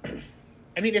point.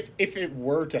 I mean, if it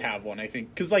were to have one, I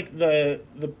think, because the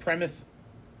premise,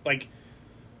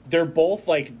 they're both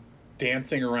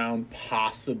dancing around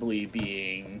possibly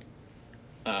being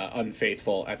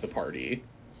unfaithful at the party,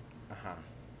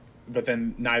 but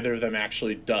then neither of them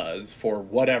actually does for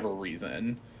whatever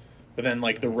reason. But then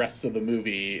the rest of the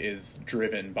movie is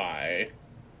driven by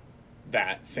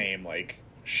that same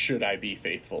should I be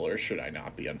faithful or should I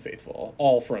not be unfaithful?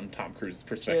 All from Tom Cruise's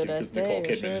perspective, Should I because Nicole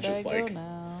stay or Kidman is should just I go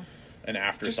now? an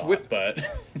afterthought. with- but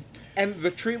and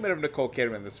the treatment of Nicole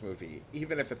Kidman in this movie,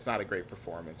 even if it's not a great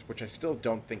performance, which I still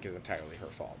don't think is entirely her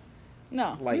fault.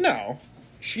 No. no.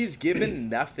 She's given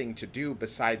nothing to do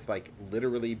besides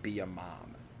literally be a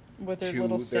mom. With her to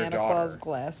little their Santa Claus daughter.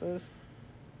 glasses.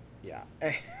 Yeah.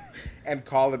 And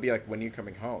call and be like, when are you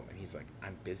coming home? And he's like,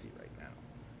 I'm busy right now.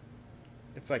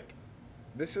 It's like,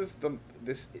 this is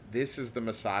the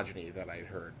misogyny that I'd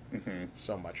heard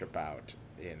so much about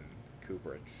in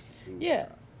Kubrick's oeuvre. Yeah.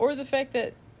 Or the fact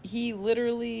that he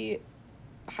literally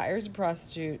hires a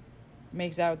prostitute,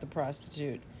 makes out with the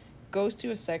prostitute, goes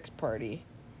to a sex party,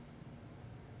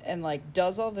 and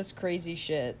does all this crazy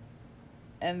shit,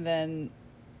 and then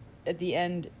at the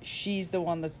end she's the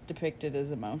one that's depicted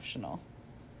as emotional.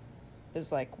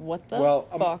 Is what the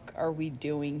fuck are we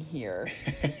doing here?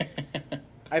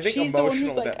 I think She's the one who's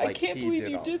emotional that I can't he believe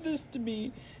did you all- did this to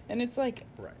me. And it's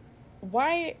Right.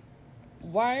 why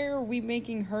are we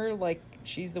making her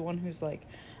she's the one who's oh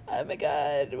my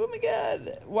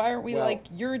god, why aren't we Well-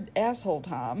 you're an asshole,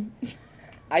 Tom?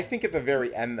 I think at the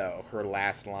very end, though, her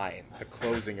last line, the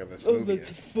closing of this Oh, movie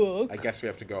let's is, fuck. I guess we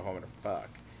have to go home and fuck.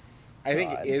 I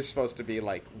think God. it is supposed to be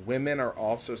women are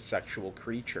also sexual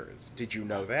creatures. Did you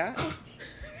know that?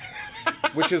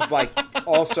 Which is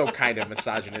also kind of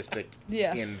misogynistic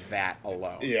Yeah. in that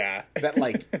alone. Yeah.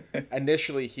 That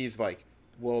initially he's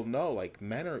well, no,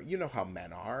 men are, you know how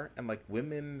men are, and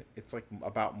women, it's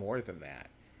about more than that.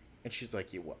 And she's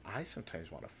like, yeah, well, I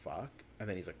sometimes want to fuck. And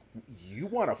then he's like, you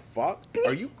want to fuck?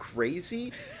 Are you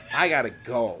crazy? I gotta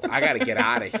go. I gotta get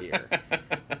out of here.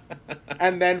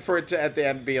 And then for it to at the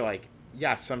end be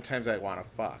yeah, sometimes I want to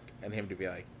fuck, and him to be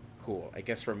like, cool, I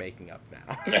guess we're making up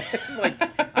now. It's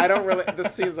I don't really,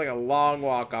 this seems like a long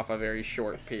walk off a very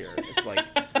short pier. It's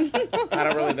I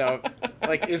don't really know,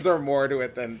 is there more to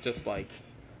it than just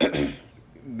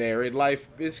married life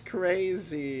is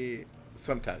crazy.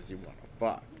 Sometimes you want to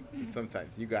fuck.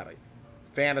 Sometimes you gotta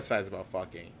fantasize about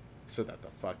fucking so that the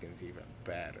fucking's even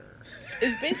better.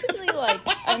 It's basically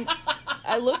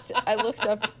I looked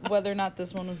up whether or not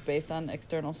this one was based on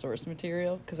external source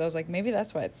material, because I was maybe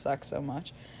that's why it sucks so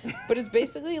much. But it's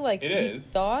basically It he is.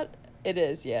 thought it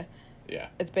is, yeah. Yeah.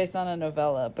 It's based on a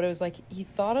novella, but it was he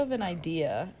thought of an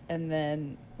idea and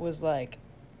then was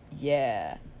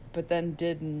yeah, but then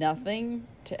did nothing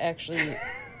to actually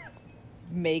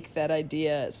make that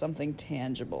idea something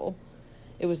tangible.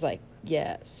 It was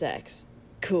yeah, sex.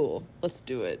 Cool. Let's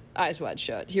do it. Eyes wide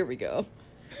shut. Here we go.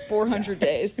 400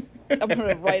 days. I'm going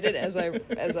to write it as I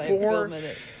film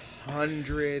it.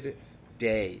 400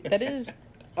 days. That is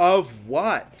Of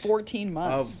what? 14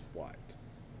 months. Of what?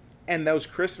 And those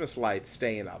Christmas lights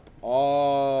staying up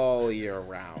all year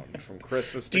round, from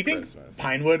Christmas to Christmas. Do you think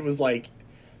Pinewood was like,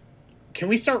 can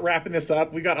we start wrapping this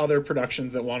up? We got other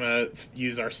productions that want to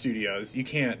use our studios. You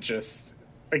can't just,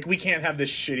 like, we can't have this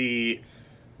shitty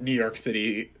New York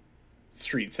City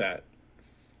street set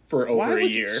for over a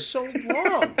year. Why was it so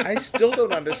long? I still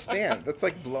don't understand. That's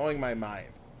like blowing my mind.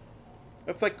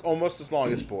 That's like almost as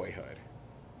long as Boyhood.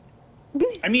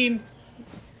 I mean,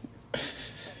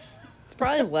 It's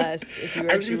probably less if you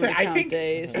actually were to count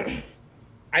days.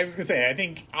 I was gonna say, I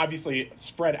think obviously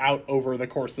spread out over the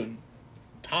course of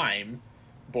time,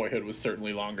 Boyhood was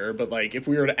certainly longer, but like if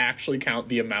we were to actually count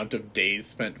the amount of days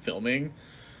spent filming,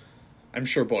 I'm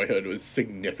sure Boyhood was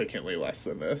significantly less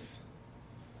than this.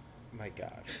 My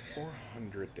God,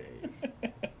 400 days.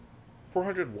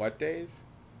 400 what days?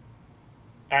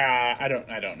 I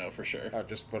don't know for sure. Oh,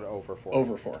 just put over 400.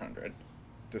 Over 400.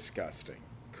 Disgusting.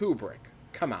 Kubrick,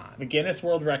 come on. The Guinness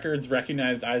World Records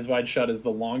recognized Eyes Wide Shut as the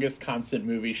longest constant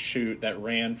movie shoot that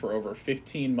ran for over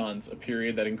 15 months, a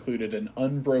period that included an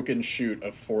unbroken shoot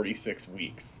of 46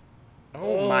 weeks.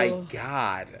 Oh my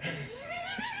God.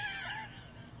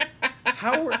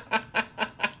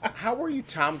 How were you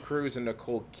Tom Cruise and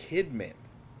Nicole Kidman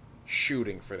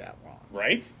shooting for that long?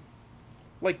 Right?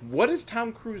 Like, what is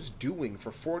Tom Cruise doing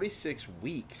for 46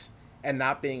 weeks and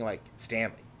not being like,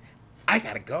 Stanley, I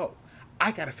gotta go.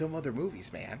 I gotta film other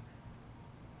movies, man.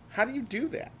 How do you do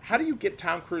that? How do you get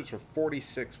Tom Cruise for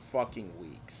 46 fucking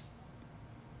weeks?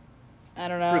 I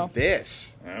don't know. For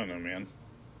this. I don't know, man.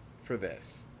 For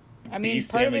this. I mean, Be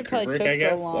part of Stanley it probably Kubrick, took I so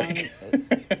guess, long.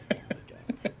 like-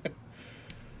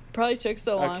 Probably took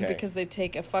so long Okay. because they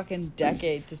take a fucking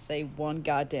decade to say one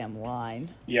goddamn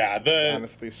line. Yeah, It's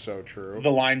honestly so true. the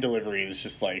line delivery is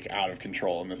just like out of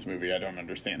control in this movie. I don't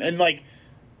understand. And like,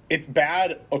 it's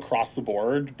bad across the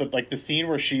board, but like the scene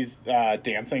where she's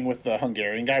dancing with the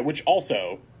Hungarian guy, which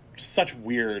also such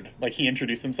weird, like he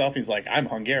introduced himself, he's like, I'm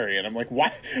Hungarian. I'm like,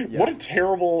 what? Yeah. What a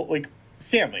terrible, like,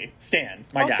 Stan,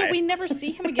 my Also, guy. we never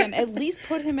see him again. At least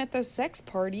put him at the sex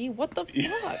party. What the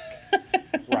fuck?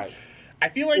 Right. I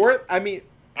feel like Or, I mean,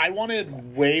 I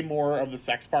wanted way more of the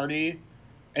sex party,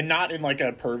 and not in like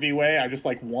a pervy way. I just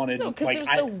like wanted No, because like,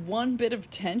 there's the one bit of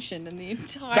tension in the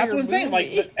entire that's what I'm saying. Like,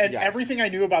 movie. and Yes. everything I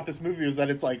knew about this movie was that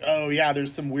it's like, oh yeah,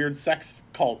 there's some weird sex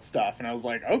cult stuff, and I was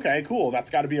like, okay, cool. That's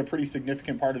got to be a pretty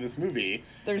significant part of this movie.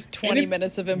 There's And 20 it's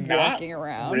minutes of him not walking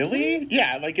around. Really?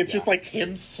 Yeah, like it's just Yeah. like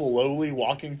him slowly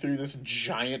walking through this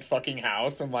giant fucking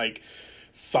house, and like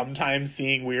sometimes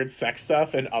seeing weird sex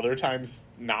stuff, and other times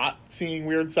not seeing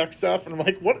weird sex stuff, and I'm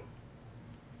like, what's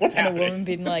And a happening? woman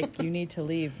being like, you need to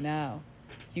leave now.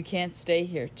 You can't stay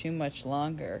here too much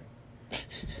longer.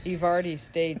 You've already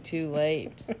stayed too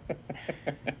late.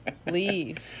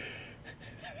 Leave.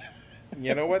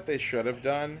 you know what they should have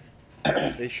done?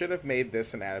 They should have made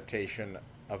this an adaptation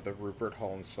of the Rupert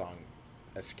Holmes song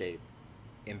Escape,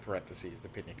 in parentheses, the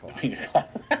Pina Colada,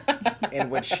 in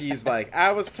which he's like,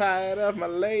 I was tired of my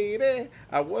lady,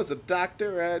 I was a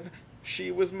doctor and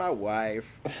she was my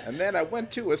wife, and then I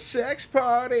went to a sex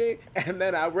party, and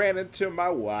then I ran into my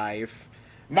wife.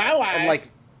 My wife. And like,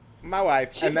 my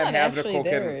wife, She's and then not have actually Nicole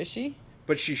there, Kidman. is she?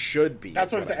 But she should be. That's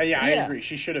is what I'm saying. Yeah, I Yeah. agree.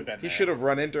 She should have been. He there. should have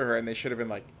run into her, and they should have been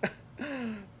like,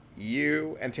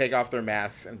 you, and take off their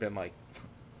masks and been like,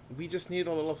 we just need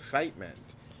a little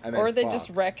excitement. And then Or they fuck. just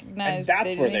recognized And that's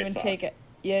they where didn't they even fuck. take it.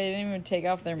 Yeah, they didn't even take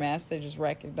off their mask. They just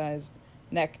recognized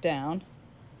neck down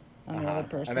on the other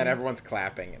person. And then everyone's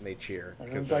clapping and they cheer.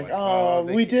 It's they're like, oh,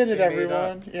 they we did it, made up."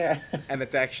 everyone. Yeah. And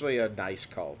it's actually a nice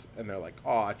cult. And they're like,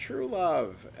 oh, true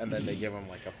love. And then they give them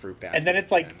like a fruit basket. And then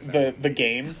it's like and the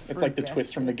game. It's like the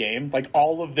twist from the game. Like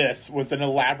all of this was an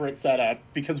elaborate setup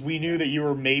because we knew that you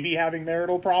were maybe having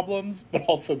marital problems, but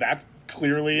also that's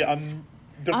clearly undefined.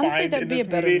 Honestly, that'd in be a this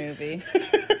better movie. movie.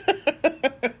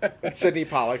 And Sidney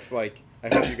Pollock's like, I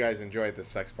hope you guys enjoyed this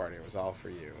sex party. It was all for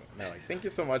you. And they're like, thank you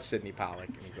so much, Sidney Pollock.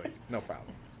 And he's like, no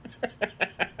problem.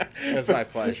 It was my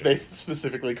pleasure. They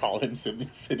specifically call him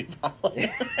Sidney Pollock.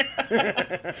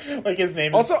 Like his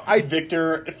name Also, is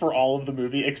Victor for all of the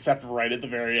movie, except right at the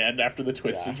very end after the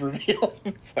twist Yeah. is revealed.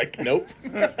 It's like, nope.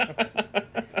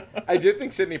 I did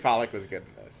think Sidney Pollock was good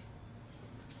in this.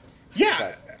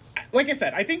 Yeah. Like I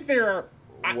said, I think there are...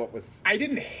 What was... I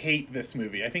didn't hate this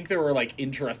movie. I think there were, like,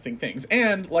 interesting things.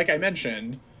 And, like I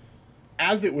mentioned,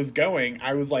 as it was going,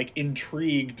 I was, like,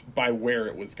 intrigued by where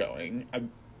it was going.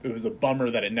 It was a bummer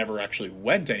that it never actually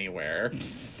went anywhere.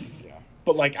 Yeah.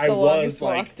 But, like, It's I the longest was,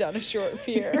 like... walk down a short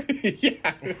pier. Yeah.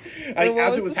 Like, what as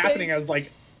was it was the happening, saying? I was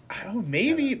like, oh,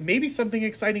 maybe something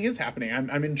exciting is happening.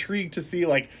 I'm intrigued to see,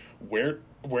 like, where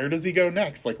where does he go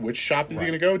next? Like, which shop is he Right.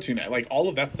 going to go to next? Like, all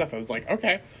of that stuff. I was like,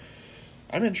 okay,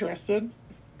 I'm interested.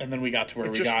 And then we got to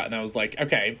where we got, and I was like,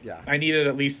 okay, Yeah. I needed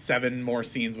at least 7 more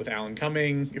scenes with Alan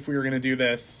Cumming if we were going to do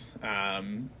this.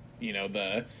 You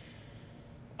know,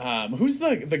 who's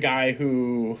the guy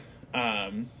who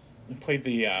played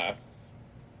the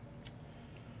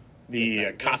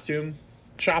costume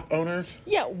shop owner?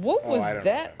 Yeah, what was I don't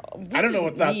that? I don't know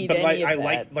what that, but like I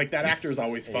like. like that actor is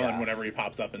always fun Yeah. whenever he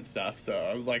pops up and stuff. So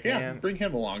I was like, yeah, Man. bring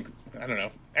him along. I don't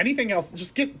know anything else.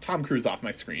 Just get Tom Cruise off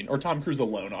my screen, or Tom Cruise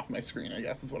alone off my screen. I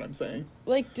guess is what I'm saying.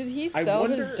 Like, did he I sell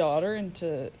his wonder- daughter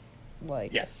into,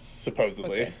 like... Yes,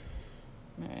 supposedly. Okay.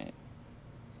 All right.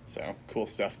 So cool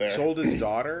stuff there. Sold his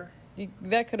daughter.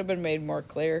 That could have been made more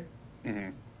clear.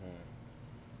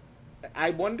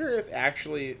 I wonder if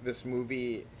actually this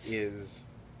movie is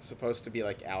supposed to be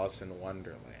like Alice in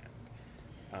Wonderland.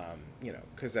 You know,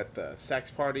 because at the sex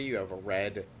party you have a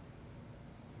red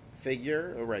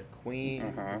figure, a red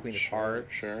queen, the Queen of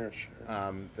Hearts. Sure.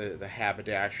 The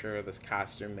haberdasher, this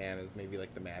costume man is maybe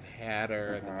like the Mad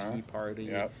Hatter at the tea party.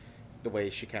 Yep. The way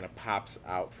she kind of pops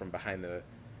out from behind the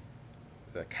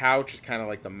couch is kind of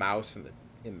like the mouse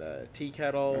in the tea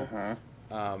kettle.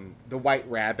 The White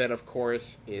Rabbit, of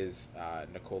course, is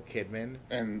Nicole Kidman.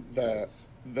 And Because-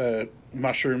 the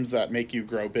mushrooms that make you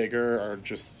grow bigger are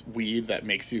just weed that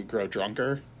makes you grow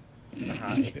drunker.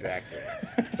 Exactly.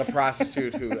 The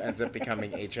prostitute who ends up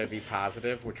becoming HIV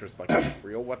positive, which was like a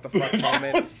real what the fuck That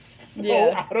moment. was so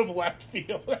Yeah. out of left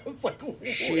field. I was like,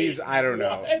 She's, wait, I don't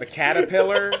know, what? the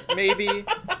caterpillar, maybe?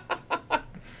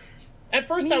 At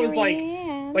first, I was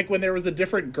Marianne. like when there was a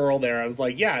different girl there, I was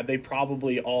like, yeah, they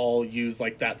probably all use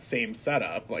like that same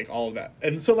setup, like all of that.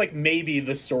 And so like maybe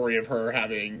the story of her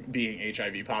being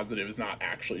HIV positive is not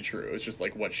actually true. It's just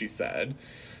like what she said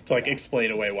to like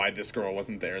explain away why this girl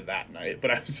wasn't there that night.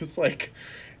 But I was just like,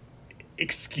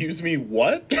 excuse me,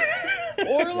 what?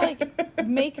 Or, like,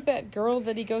 make that girl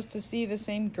that he goes to see the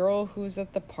same girl who's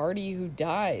at the party who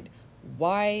died.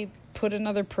 Why put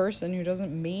another person who doesn't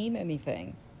mean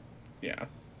anything? Yeah.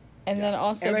 And then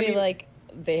also And I be mean- like,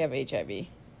 they have HIV.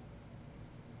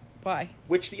 Why?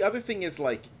 Which the other thing is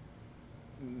like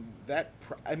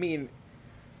I mean,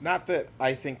 not that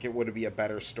I think it would be a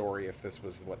better story if this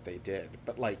was what they did,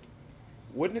 but like,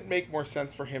 wouldn't it make more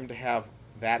sense for him to have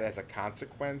that as a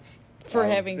consequence For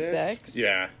of having this? sex?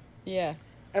 Yeah. Yeah.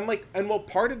 And like, and well,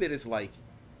 part of it is like,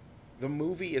 the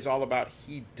movie is all about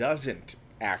he doesn't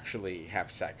actually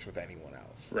have sex with anyone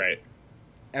else, Right.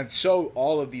 and so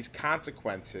all of these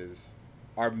consequences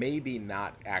are maybe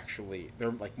not actually,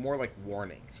 they're like more like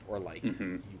warnings, or like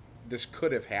this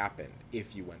could have happened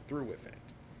if you went through with it.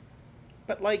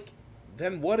 But like,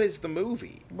 then what is the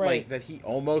movie? Right. Like that he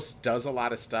almost does a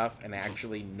lot of stuff and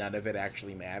actually none of it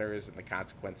actually matters, and the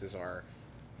consequences are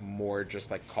more just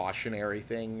like cautionary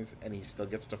things, and he still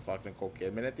gets to fuck Nicole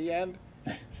Kidman at the end.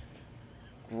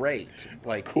 Great.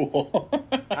 Like, Cool.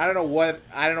 I don't know why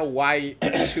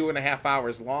it's 2.5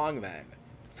 hours long then,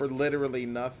 for literally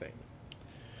nothing.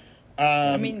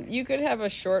 I mean, you could have a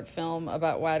short film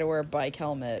about why to wear a bike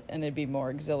helmet, and it'd be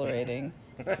more exhilarating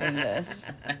than this.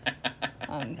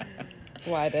 On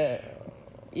why to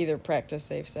either practice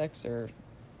safe sex or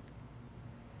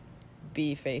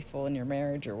be faithful in your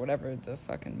marriage, or whatever the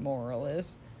fucking moral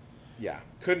is. Yeah,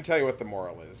 couldn't tell you what the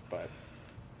moral is, but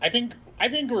I think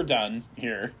we're done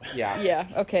here. yeah. Yeah.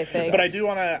 Okay. Thanks. But I do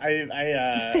want to.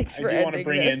 Thanks I for do want to ending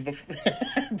bring this. in.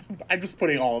 I'm just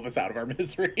putting all of us out of our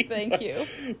misery. Thank But you.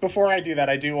 Before I do that,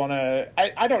 I do want to.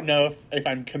 I don't know if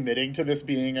I'm committing to this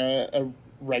being a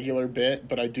regular bit,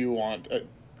 but I do want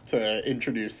to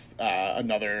introduce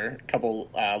another couple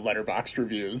Letterboxd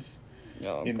reviews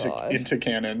Oh into God.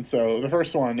 canon. So the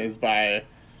first one is by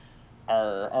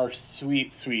our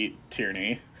sweet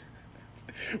Tierney.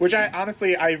 Which I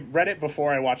honestly, I read it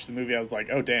before I watched the movie. I was like,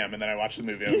 oh damn, and then I watched the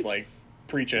movie. I was like,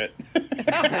 preach it.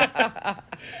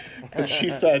 But she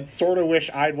said, sort of wish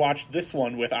I'd watched this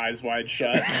one with eyes wide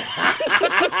shut.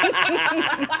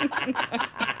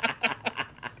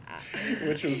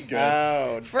 Which was good.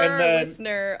 Oh, For And our then-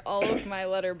 listener, all of my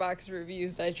letterbox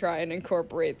reviews, I try and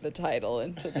incorporate the title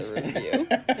into the review.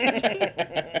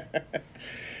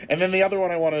 And then the other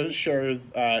one I want to share is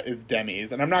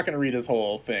Demi's, and I'm not going to read his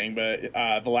whole thing, but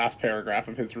the last paragraph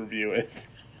of his review is,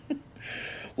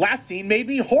 last scene made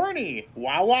me horny.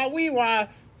 Wah wah wee wah.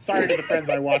 Sorry to the friends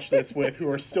I watched this with who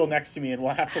are still next to me and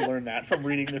will have to learn that from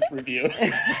reading this review. You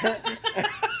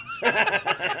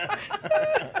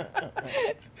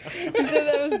said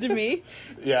that was to me?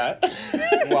 Yeah.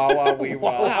 wow, wow, wee,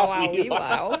 wow. Wow, wow, wee,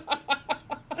 wow.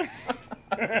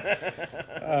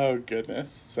 Oh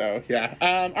goodness. So yeah.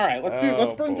 All right.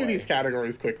 Let's burn through these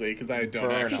categories quickly because I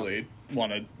don't actually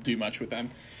want to do much with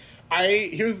them.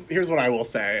 Here's what I will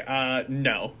say.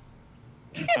 No.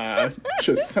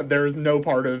 Just there is no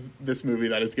part of this movie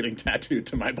that is getting tattooed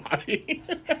to my body.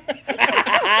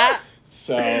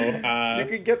 So you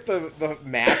could get the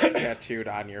mask tattooed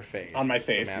on your face. On my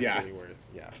face, yeah.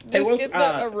 Just get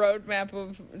a roadmap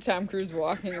of Tom Cruise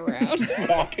walking around.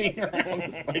 Walking around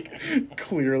this, like,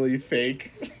 clearly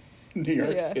fake New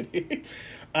York City.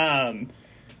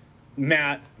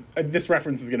 Matt, this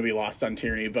reference is going to be lost on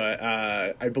Tierney, but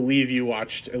I believe you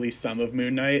watched at least some of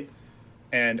Moon Knight.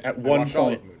 And at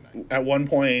one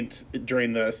point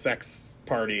during the sex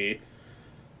party,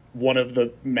 one of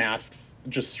the masks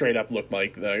just straight up looked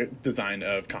like the design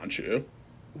of Khonshu.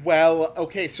 Well,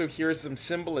 okay, so here's some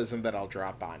symbolism that I'll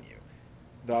drop on you.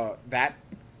 That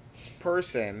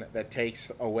person that takes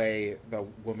away the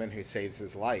woman who saves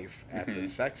his life at the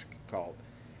sex cult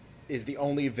is the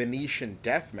only Venetian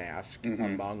death mask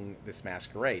among this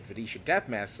masquerade. Venetian death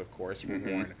masks, of course, were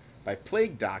worn by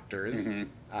plague doctors, and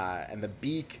the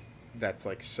beak that's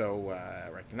like so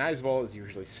recognizable is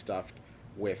usually stuffed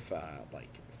with like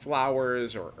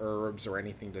flowers or herbs or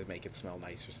anything to make it smell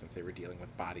nicer, since they were dealing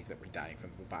with bodies that were dying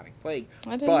from the bubonic plague.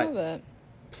 I didn't know that.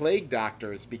 Plague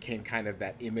doctors became kind of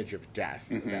that image of death,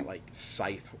 that like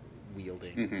scythe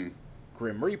wielding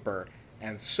Grim Reaper,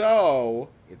 and so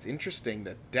it's interesting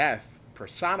that death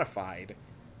personified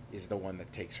is the one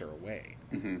that takes her away,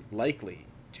 likely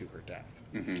to her death.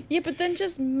 Yeah, but then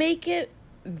just make it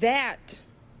that.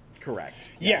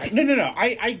 Correct. Yeah. Yes. No.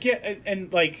 I get,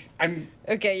 and like, I'm...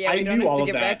 Okay, yeah, we don't have to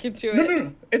get back into it.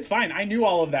 No. It's fine. I knew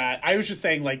all of that. I was just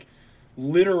saying, like,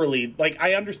 literally, like,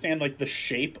 I understand, like, the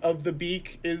shape of the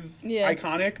beak is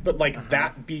iconic, but, like,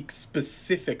 that beak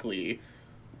specifically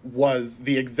was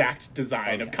the exact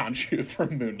design of Khonshu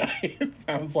from Moon Knight.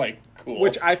 I was like, cool.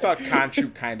 Which I thought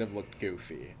Khonshu kind of looked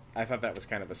goofy. I thought that was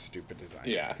kind of a stupid design.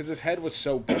 Yeah. Because his head was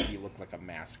so big, he looked like a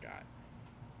mascot.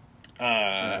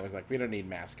 And I was like, we don't need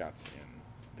mascots in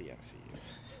the MCU.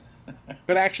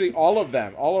 But actually, all of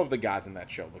the gods in that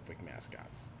show look like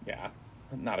mascots. Yeah.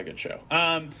 Not a good show.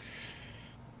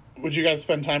 Would you guys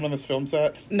spend time on this film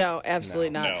set? No, absolutely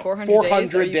not. No. 400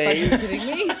 days? Are you fucking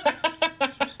kidding me?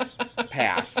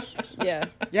 Pass. Yeah.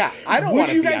 Yeah, I don't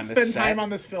want to be on this set. Would you guys spend time on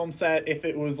this film set if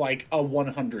it was like a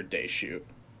 100-day shoot?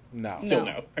 No. Still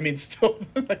no. I mean, still,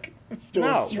 like, still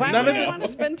no. Why would I want to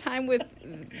spend time with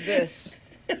this?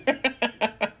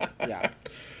 Yeah.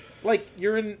 Like,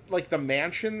 you're in, like, the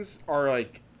mansions are,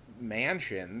 like,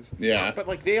 mansions. Yeah. But,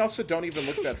 like, they also don't even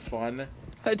look that fun.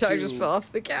 My dog just fell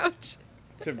off the couch.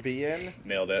 To be in.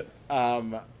 Nailed it.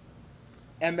 And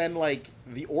then, like,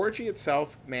 the orgy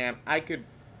itself, man,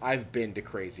 I've been to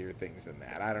crazier things than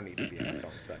that. I don't need to be on a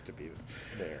film set to be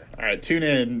there. All right, tune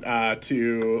in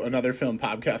to another film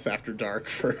podcast after dark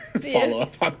for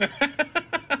follow-up on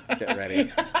that. Get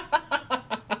ready.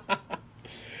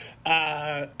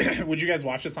 Would you guys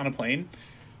watch this on a plane?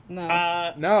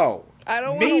 No. No. I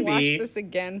don't want to watch this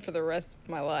again for the rest of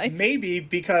my life. Maybe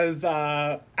because,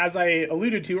 as I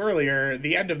alluded to earlier,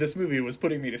 the end of this movie was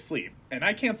putting me to sleep. And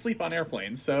I can't sleep on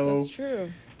airplanes, so... That's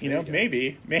true. You know,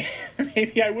 maybe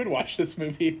I would watch this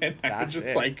movie and I would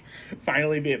just, like,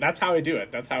 finally be... That's how I do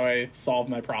it. That's how I solve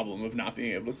my problem of not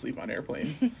being able to sleep on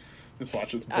airplanes. Just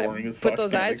watch this boring as fuck. Put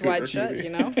those eyes wide shut, you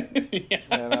know? Yeah.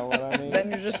 You know what I mean? Then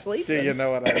you're just sleeping. Do you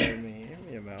know what I mean?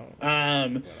 You know what I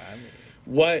mean.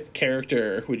 What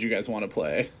character would you guys want to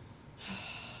play?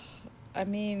 I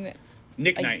mean...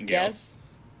 Nick Nightingale. Guess...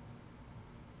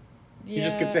 Yeah. He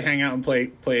just gets to hang out and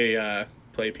play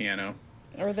piano.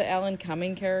 Or the Alan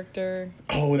Cumming character.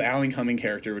 Oh, the Alan Cumming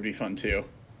character would be fun too.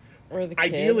 Or the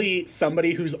Ideally,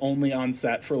 somebody who's only on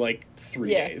set for like 3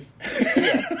 days.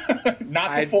 Yeah.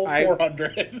 Not the full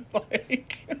 400.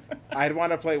 Like. I'd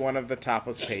want to play one of the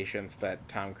topless patients that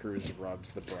Tom Cruise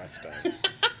rubs the breast of.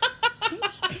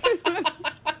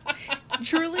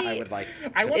 Truly, I would like.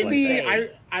 I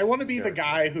want to be the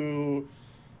guy who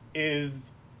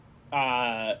is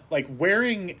like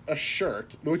wearing a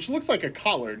shirt which looks like a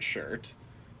collared shirt,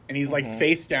 and he's like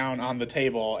face down on the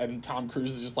table, and Tom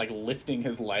Cruise is just like lifting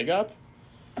his leg up.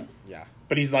 Yeah.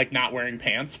 But he's like not wearing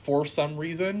pants for some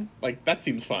reason. Like, that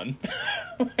seems fun.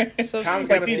 So Tom's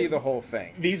got to see the whole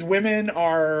thing. These women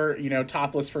are, you know,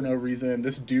 topless for no reason.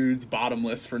 This dude's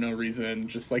bottomless for no reason.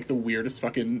 Just like the weirdest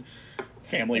fucking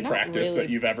family practice that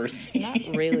you've ever seen.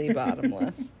 Not really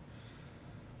bottomless.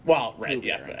 Well, right,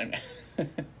 yeah. But I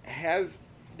mean.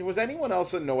 Was anyone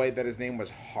else annoyed that his name was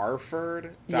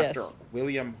Harford? Dr.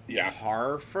 William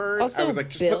Harford? Also, I was like,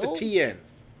 just put the T in.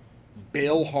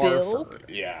 Bill Harford.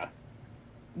 Yeah.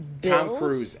 Bill? Tom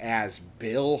Cruise as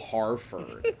Bill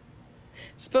Harford.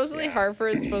 Supposedly Yeah.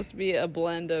 Harford's supposed to be a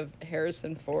blend of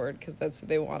Harrison Ford because that's who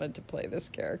they wanted to play this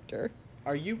character.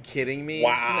 Are you kidding me?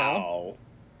 Wow.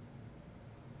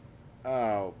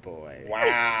 Oh boy.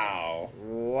 Wow.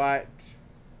 What?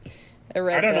 I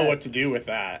read I don't know that. what to do with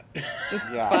that. Just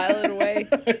Yeah. file it away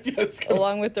Just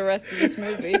along with the rest of this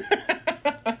movie.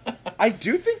 I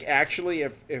do think actually,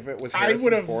 if it was I Harrison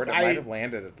would've- Ford, it I- might have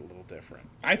landed a little different.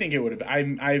 I think it would have.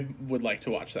 I would like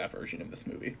to watch that version of this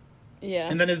movie. Yeah.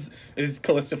 And then is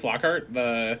Callista Flockhart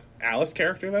the Alice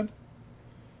character then?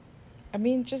 I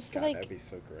mean, just God, like that'd be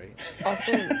so great.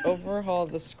 also overhaul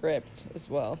the script as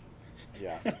well.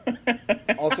 Yeah.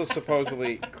 Also,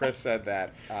 supposedly, Chris said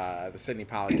that the Sidney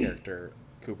Pollack character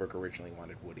Kubrick originally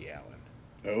wanted Woody Allen,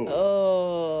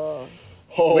 Oh.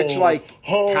 Oh. which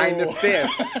Oh. kind of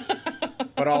fits,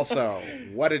 but also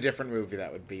what a different movie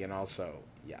that would be, and also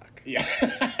yuck. Yeah.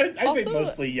 I say Also-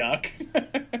 mostly yuck.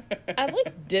 I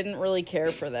didn't really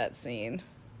care for that scene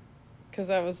because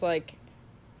I was like,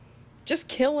 just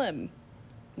kill him,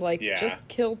 Yeah. just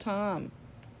kill Tom.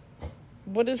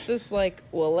 What is this like?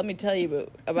 Well, let me tell you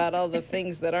about all the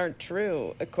things that aren't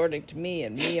true according to me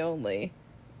and me only.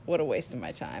 What a waste of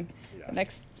my time. Yeah.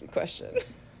 Next question.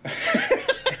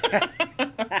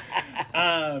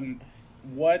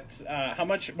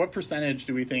 What percentage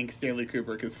do we think Stanley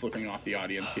Kubrick is flipping off the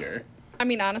audience here? I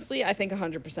mean, honestly, I think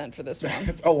 100% for this one.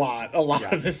 It's a lot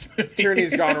Yeah. of this movie.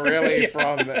 Tierney's gone really Yeah,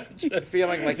 from just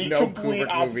feeling like the no complete Kubrick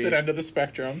opposite movie. end of the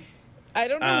spectrum. I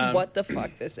don't know Um, what the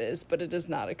fuck this is, but it is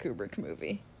not a Kubrick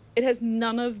movie. It has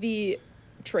none of the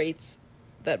traits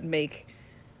that make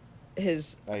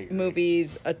his I agree.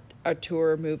 movies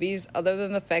auteur movies, other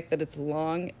than the fact that it's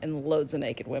long and loads of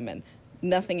naked women.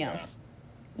 Nothing else.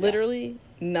 Literally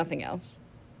nothing else.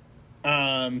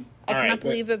 I I cannot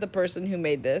believe that the person who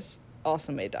made this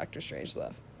also made Doctor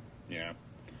Strangelove. Yeah.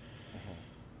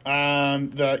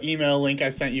 The email link I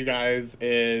sent you guys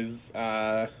is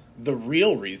the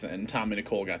real reason Tom and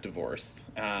Nicole got divorced.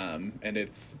 And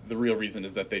it's the real reason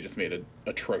is that they just made an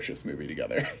atrocious movie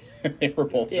together. They were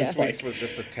both Yeah. just This like was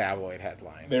just a tabloid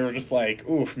headline. they were just like,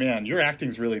 "Oof, man, your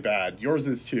acting's really bad. Yours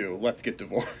is too. Let's get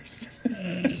divorced."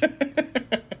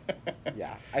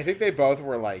 Yeah, I think they both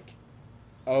were like,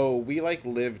 "Oh, we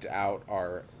lived out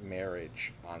our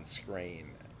marriage on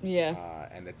screen, Yeah.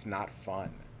 and it's not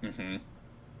fun. hmm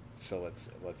So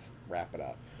let's wrap it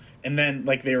up." And then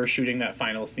they were shooting that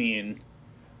final scene,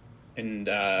 and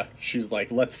she was like,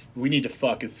 we need to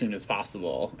fuck as soon as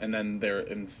possible. And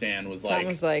then Stan was Tom like,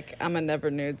 was like, I'm a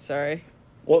never nude, sorry.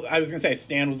 well, I was gonna say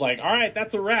Stan was like, all right,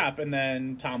 that's a wrap. And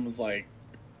then Tom was like,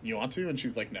 you want to? And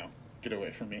she's like, no, get away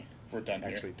from me. We're done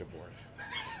here. Actually, divorce.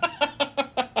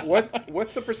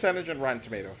 What's the percentage on Rotten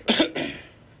Tomato for it?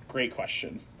 Great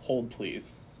question. Hold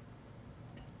please.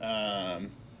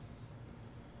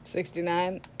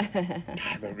 69.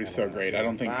 That would be so great. I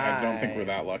don't think we're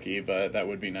that lucky, but that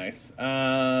would be nice.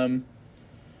 Where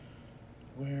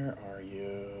are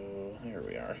you? Here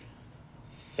we are.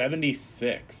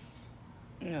 76.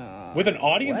 Aw, With an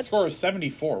audience what? score of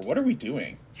 74. What are we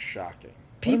doing? Shocking.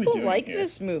 What are we People doing like here?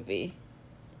 this movie.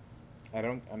 I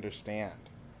don't understand.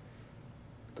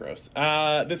 Gross.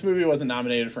 This movie wasn't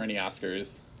nominated for any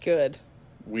Oscars. Good.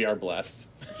 We are blessed.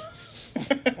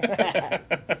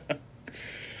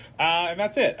 And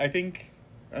that's it. I think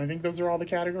those are all the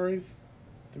categories.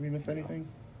 Did we miss anything?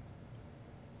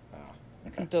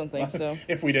 I don't think so.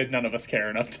 If we did, none of us care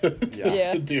enough to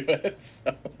Yeah. to do it.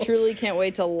 So. Truly can't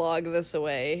wait to log this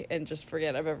away and just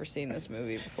forget I've ever seen this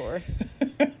movie before.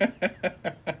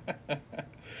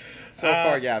 So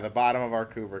far, yeah, the bottom of our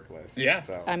Kubrick list. Yeah.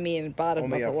 So I mean, bottom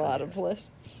Only of up a from lot here. of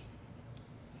lists.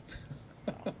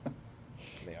 nailed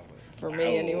it. For me,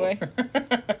 Wow. anyway.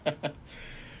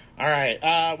 All right.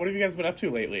 What have you guys been up to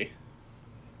lately?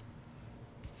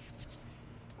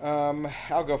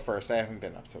 I'll go first. I haven't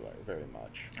been up to it very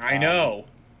much. I know.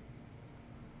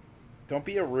 Don't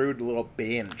be a rude little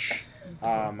binge.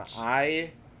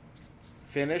 I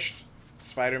finished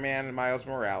Spider-Man Miles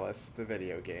Morales, the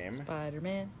video game.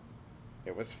 Spider-Man.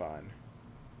 It was fun.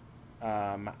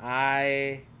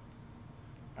 I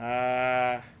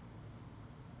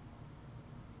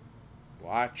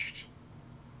watched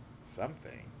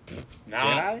something.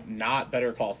 I? Not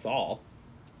Better Call Saul.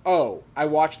 Oh, I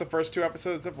watched the first 2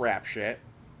 episodes of Rap Shit.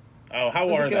 Oh, how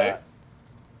Was it are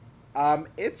good?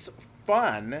 they? It's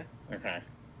fun. Okay.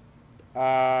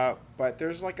 But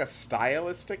there's a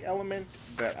stylistic element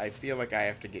that I feel like I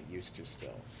have to get used to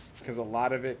still. Because a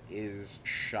lot of it is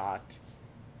shot,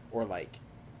 or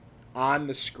on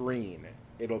the screen,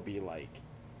 it'll be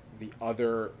the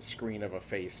other screen of a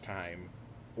FaceTime,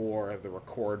 or the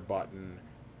record button,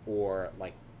 or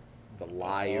like the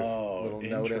live little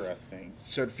notice. Interesting.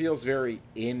 So it feels very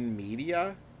in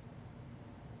media.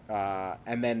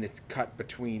 And then it's cut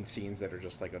between scenes that are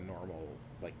just like a normal,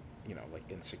 like, you know, like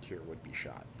Insecure would be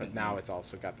shot. But now it's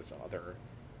also got this other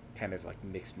kind of like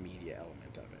mixed media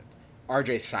element of it.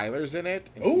 RJ Seiler's in it,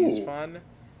 and he's fun.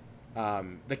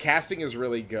 The casting is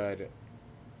really good,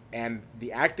 and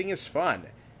the acting is fun.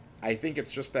 I think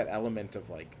it's just that element of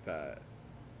like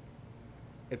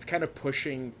it's kind of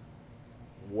pushing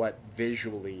what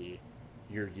visually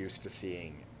you're used to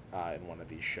seeing in one of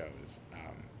these shows.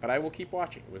 But I will keep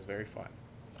watching. It was very fun.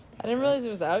 I didn't realize it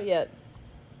was out yet.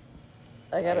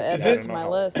 I gotta add Is that it- to my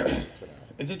list.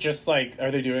 Is it just like, are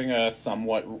they doing a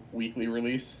somewhat weekly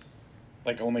release?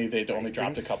 Like only they only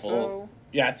dropped a couple. So.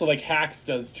 Yeah, so like Hacks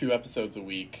does 2 episodes a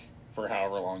week for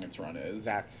however long its run is.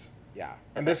 That's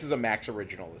and this is a Max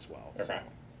original as well. So. Okay.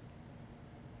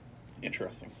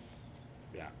 Interesting.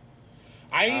 Yeah.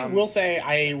 I will say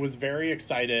I was very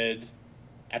excited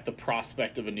at the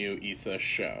prospect of a new Issa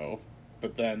show,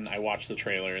 but then I watched the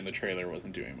trailer and the trailer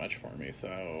wasn't doing much for me,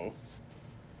 so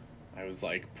I was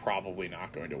like probably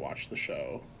not going to watch the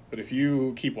show. But if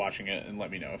you keep watching it and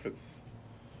let me know if it's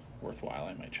worthwhile,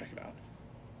 I might check it out.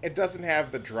 It doesn't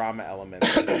have the drama elements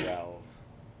as well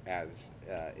as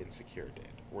Insecure did,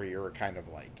 where you're kind of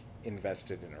like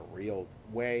invested in a real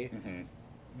way. Mm-hmm.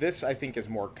 This, I think, is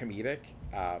more comedic,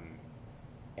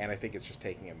 and I think it's just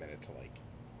taking a minute to like,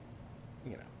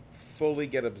 you know, fully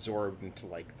get absorbed into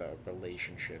like the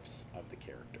relationships of the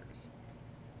characters.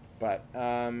 But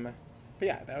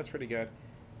yeah, that was pretty good.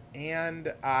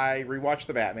 And I rewatched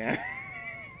The Batman.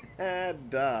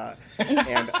 Duh.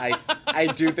 And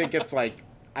I do think it's like,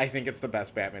 I think it's the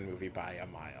best Batman movie by a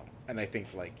mile. And I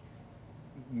think like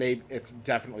maybe it's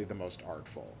definitely the most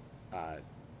artful.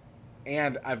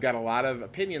 And I've got a lot of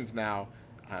opinions now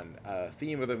on a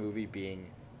theme of the movie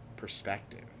being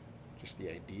perspective. Just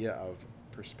the idea of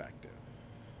perspective.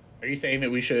 Are you saying that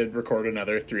we should record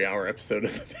another 3-hour episode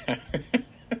of The Batman?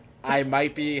 I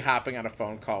might be hopping on a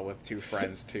phone call with 2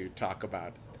 friends to talk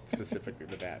about specifically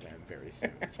the Batman very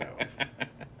soon, so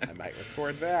I might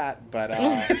record that. But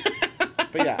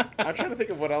yeah, I'm trying to think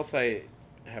of what else I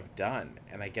have done,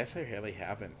 and I guess I really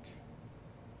haven't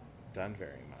done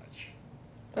very much.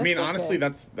 I mean, That's honestly,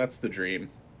 okay. that's the dream.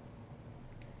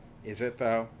 Is it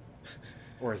though,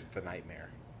 or is it the nightmare?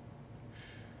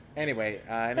 Anyway,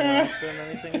 anyone else doing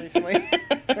anything recently?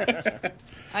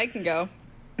 I can go.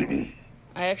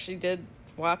 I actually did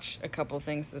watch a couple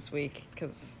things this week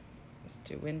because it was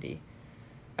too windy.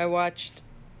 I watched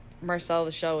Marcel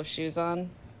the Shell with Shoes On.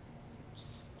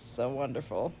 So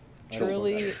wonderful.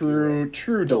 Truly True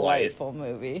delight. delightful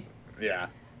movie. Yeah.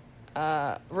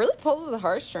 Really pulls at the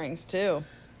heartstrings, too.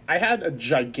 I had a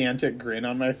gigantic grin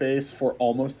on my face for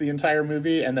almost the entire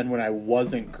movie, and then when I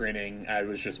wasn't grinning, I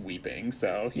was just weeping.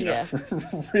 So, you know,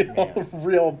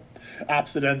 real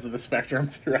opposite ends of the spectrum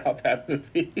throughout that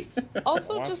movie.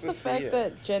 Also, Wants just to the see fact it.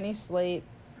 that Jenny Slate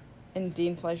and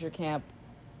Dean Fleischer Camp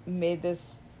made the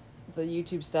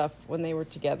YouTube stuff when they were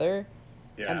together,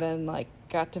 Yeah. and then like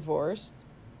got divorced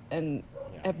and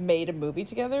Yeah. have made a movie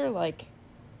together. Like,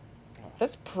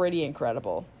 that's pretty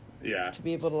incredible Yeah. to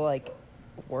be able to like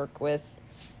work with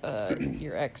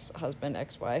your ex-husband,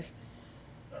 ex-wife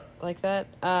like that.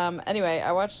 Anyway,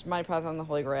 I watched Mighty Python and the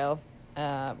Holy Grail,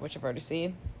 which I've already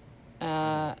seen.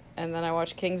 And then I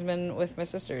watched Kingsman with my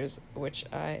sisters, which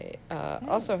I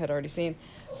also had already seen.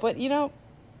 But, you know,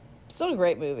 still a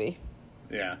great movie.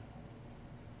 Yeah.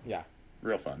 Yeah,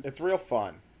 Real fun. it's real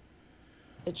fun.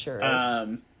 It sure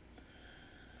is.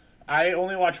 I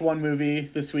only watched one movie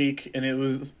this week, and it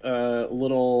was a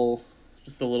little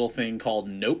thing called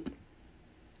Nope.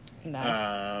 Nice.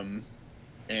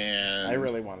 And I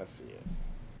really want to see it.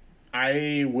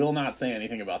 I will not say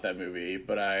anything about that movie,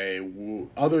 but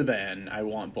other than I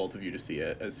want both of you to see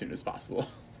it as soon as possible.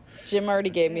 Jim already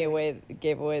gave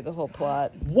away the whole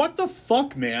plot. What the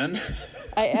fuck, man?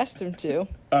 I asked him to,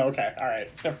 Oh, okay, all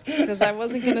right. because I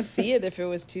wasn't going to see it if it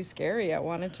was too scary. I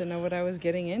wanted to know what I was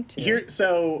getting into.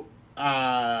 So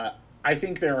I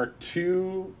think there are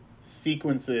 2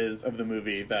 sequences of the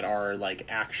movie that are like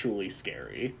actually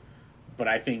scary, but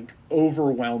I think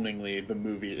overwhelmingly the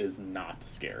movie is not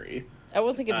scary. I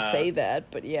wasn't going to say that,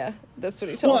 but yeah, that's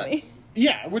what he told me.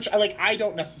 Yeah, which I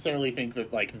don't necessarily think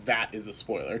that like that is a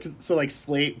spoiler, because so like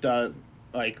Slate does,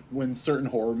 like when certain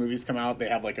horror movies come out, they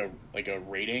have like a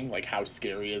rating, like how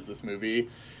scary is this movie.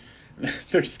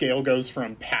 Their scale goes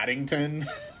from Paddington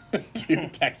to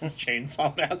Texas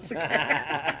Chainsaw Massacre.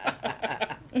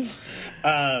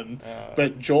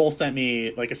 But Joel sent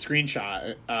me like a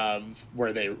screenshot of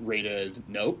where they rated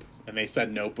Nope, and they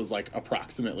said Nope was like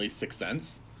approximately 6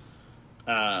 cents.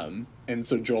 And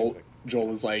so Joel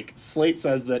was like, Slate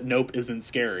says that Nope isn't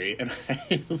scary, and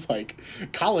I was like,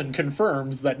 Colin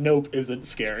confirms that Nope isn't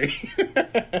scary.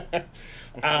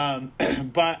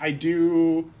 But I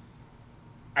do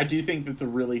think it's a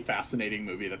really fascinating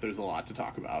movie that there's a lot to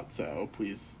talk about. So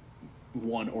please,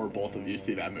 one or both of you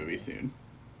see that movie soon.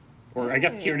 Or I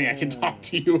guess Tierney, I can talk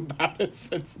to you about it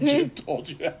since Jim told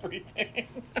you everything.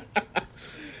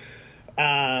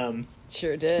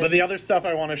 Sure did. But the other stuff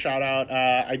I want to shout out,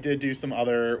 I did do some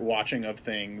other watching of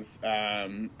things.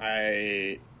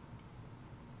 Better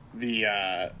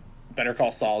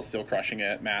Call Saul is still crushing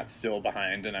it. Matt's still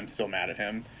behind, and I'm still mad at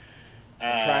him.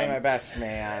 I'm trying my best,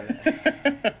 man.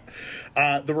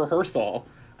 The Rehearsal.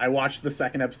 I watched the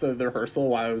second episode of The Rehearsal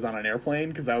while I was on an airplane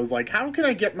because I was like, how can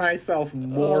I get myself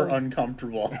more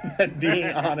uncomfortable than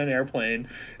being on an airplane?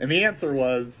 And the answer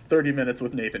was 30 minutes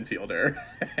with Nathan Fielder.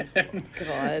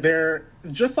 God. There,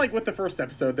 just like with the first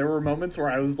episode, there were moments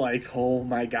where I was like, oh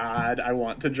my God, I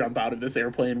want to jump out of this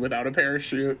airplane without a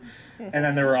parachute. And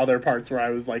then there were other parts where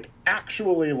I was like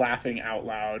actually laughing out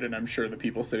loud. And I'm sure the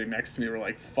people sitting next to me were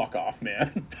like, fuck off,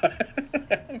 man.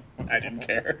 But I didn't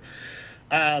care.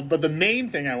 But the main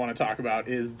thing I want to talk about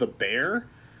is The Bear,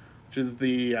 which is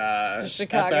the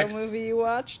Chicago FX movie you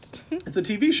watched. It's a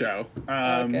TV show.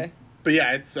 Okay. But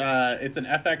yeah, it's an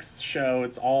FX show.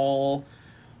 It's all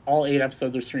 8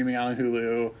 episodes are streaming out on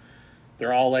Hulu.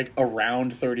 They're all like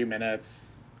around 30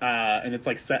 minutes, and it's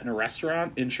like set in a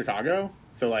restaurant in Chicago.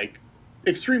 So like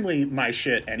extremely my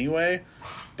shit anyway.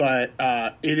 But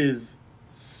it is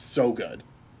so good.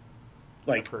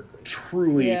 Like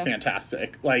truly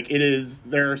fantastic. Like it is.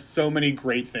 There are so many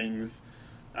great things.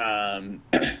 I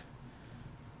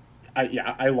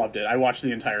loved it. I watched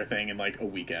the entire thing in like a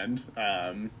weekend,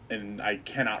 and I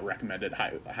cannot recommend it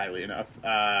highly enough.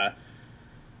 Ayo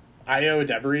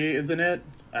Edebiri is in it,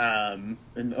 and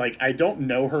like I don't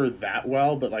know her that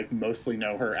well, but like mostly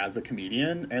know her as a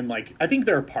comedian. And like I think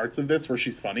there are parts of this where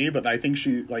she's funny, but I think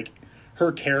she like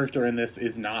her character in this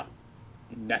is not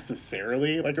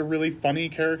necessarily like a really funny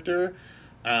character,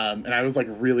 and I was like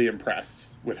really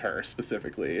impressed with her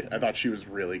specifically. I thought she was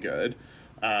really good,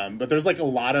 but there's like a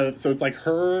lot of, so it's like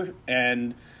her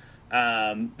and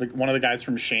one of the guys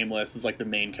from Shameless is like the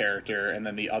main character, and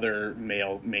then the other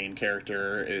male main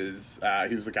character is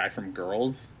he was a guy from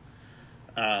Girls,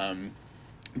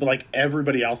 but like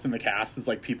everybody else in the cast is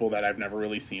like people that I've never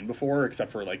really seen before,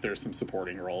 except for like there's some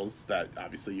supporting roles that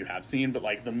obviously you have seen, but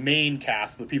like the main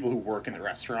cast, the people who work in the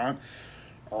restaurant,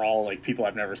 are all like people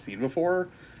I've never seen before.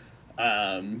 But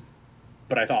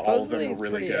I thought all of them were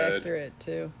really good. Accurate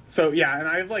too. So yeah, and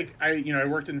I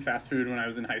worked in fast food when I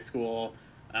was in high school.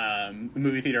 The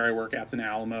movie theater I work at's in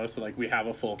Alamo, so like we have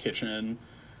a full kitchen.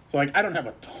 So, like, I don't have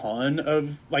a ton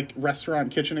of, like,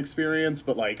 restaurant kitchen experience,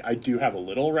 but, like, I do have a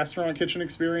little restaurant kitchen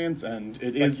experience, and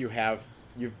it is...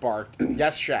 You've barked,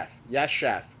 yes, chef,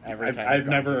 every time you've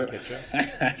gone to the kitchen.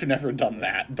 I've never done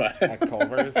that, but... At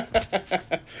Culver's?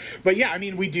 But, yeah, I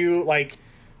mean, we do, like,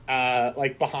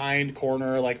 behind,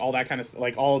 corner, like, all that kind of...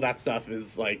 Like, all of that stuff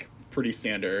is, like, pretty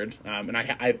standard. And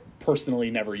I personally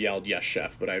never yelled yes,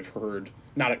 chef, but I've heard...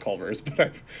 Not at Culver's,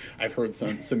 but I've heard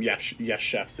some yes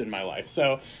chefs in my life.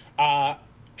 So,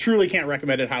 truly can't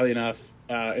recommend it highly enough.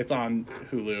 It's on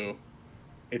Hulu.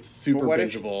 It's super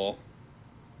bingeable.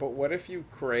 But what if you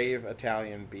crave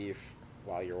Italian beef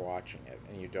while you're watching it,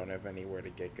 and you don't have anywhere to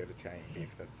get good Italian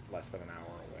beef that's less than an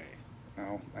hour away?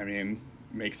 Oh, I mean,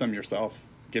 make some yourself.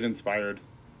 Get inspired.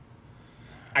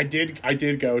 I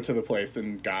did go to the place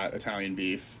and got Italian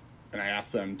beef. And I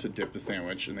asked them to dip the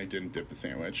sandwich, and they didn't dip the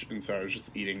sandwich. And so I was just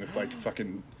eating this, like,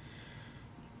 fucking...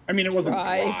 I mean, it wasn't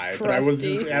dry, but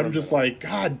I'm just like,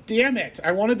 God damn it.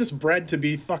 I wanted this bread to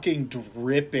be fucking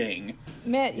dripping.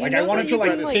 Matt, like, I wanted to,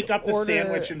 like, pick up the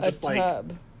sandwich and just, like...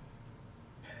 I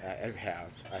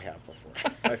have before.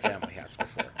 My family has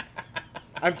before.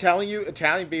 I'm telling you,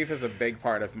 Italian beef is a big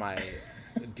part of my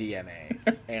DNA,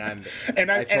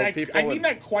 and I told people. I mean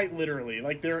that quite literally.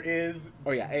 Like there is.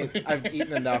 Oh yeah, I've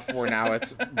eaten enough where now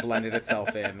it's blended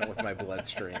itself in with my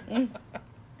bloodstream.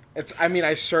 I mean,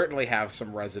 I certainly have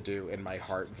some residue in my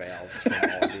heart valves from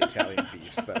all the Italian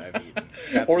beefs that I've eaten.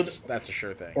 That's a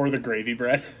sure thing. Or the gravy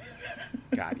bread.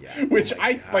 God, yeah. Which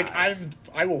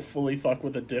I will fully fuck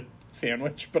with a dip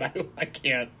sandwich, but I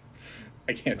can't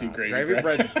do gravy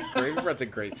bread. Gravy bread's a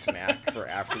great snack for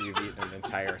after you've eaten an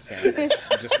entire sandwich.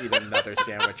 You just eat another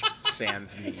sandwich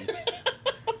sans meat.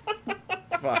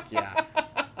 Fuck yeah.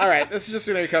 All right, this is just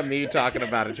going to become me talking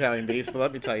about Italian beefs, but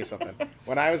let me tell you something.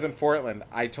 When I was in Portland,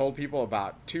 I told people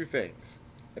about two things,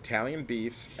 Italian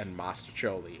beefs and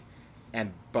mostaccioli,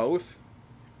 and both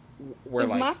were Is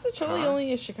like... mostaccioli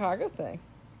only a Chicago thing?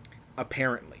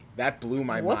 apparently. That blew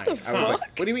my What mind. the I was like, fuck?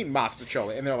 what do you mean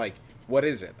mostaccioli? And they're like, what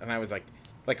is it? And I was like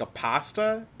a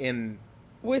pasta in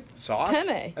With sauce?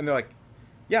 penne. And they're like,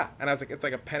 yeah. And I was like, it's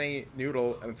like a penne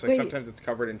noodle, and it's like Wait. sometimes it's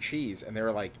covered in cheese. And they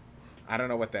were like, I don't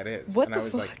know what that is. What and the I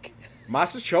was fuck? like,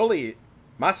 mostaccioli?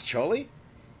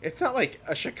 It's not like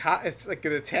a Chicago, it's like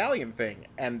an Italian thing.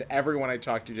 And everyone I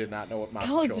talked to did not know what mostaccioli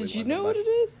Alex, was. did you know what unless- it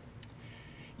is?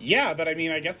 Yeah, but I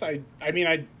mean, I guess I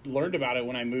learned about it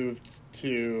when I moved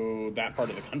to that part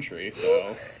of the country.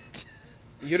 So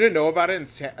You didn't know about it in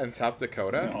South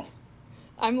Dakota? no.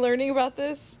 I'm learning about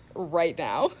this right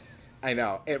now. I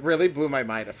know. It really blew my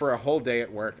mind. For a whole day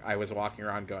at work, I was walking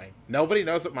around going, nobody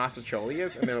knows what mostaccioli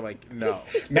is? And they're like, no.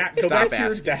 Matt, go Stop back to your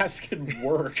asking. desk and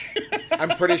work.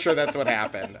 I'm pretty sure that's what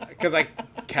happened. Because I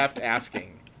kept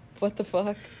asking. What the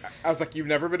fuck? I was like, you've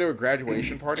never been to a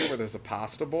graduation party where there's a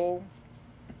pasta bowl?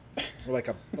 Or like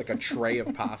a tray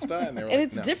of pasta? And they were And like,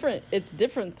 it's no. different. It's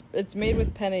different. It's made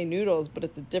with penne noodles, but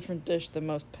it's a different dish than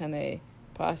most penne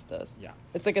pastas. Yeah.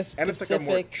 It's like a And it's like a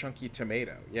more specific. chunky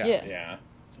tomato. Yeah. Yeah. Yeah.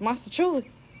 It's mostaccioli.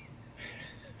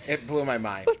 It blew my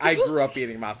mind. What the I fuck? grew up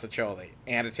eating mostaccioli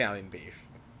and Italian beef.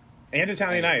 And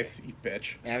Italian Anyway. ice, you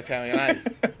bitch. And Italian ice.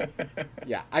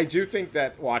 Yeah, I do think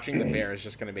that watching The Bear is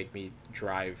just going to make me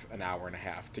drive an hour and a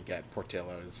half to get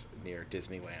Portillo's near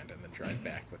Disneyland and then drive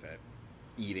back with it,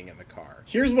 eating in the car.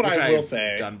 Here's what which I will I've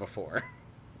say. done before.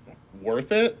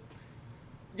 Worth it?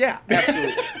 Yeah,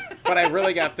 absolutely. But I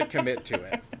really have to commit to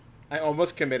it. I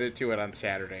almost committed to it on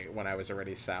Saturday when I was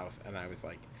already south, and I was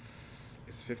like,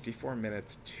 is 54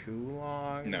 minutes too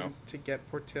long No. to get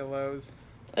Portillo's?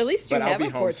 At least you But I'll have be a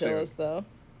home soon. Portillo's, though.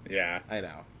 Yeah. I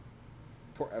know.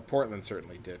 Portland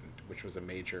certainly didn't, which was a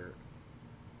major,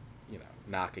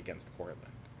 knock against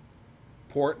Portland.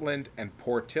 Portland and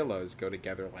Portillo's go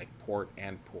together like port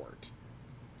and port.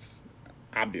 It's,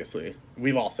 Obviously.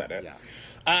 We've all said it.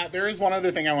 yeah. There is one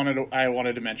other thing I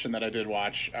wanted to mention that I did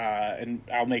watch, and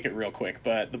I'll make it real quick,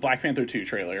 but the Black Panther 2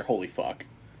 trailer, holy fuck.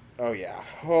 Oh, yeah.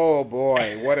 Oh,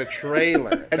 boy. What a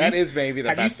trailer. That is maybe the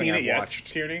have best you seen thing it I've yet, watched.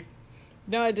 Tierney?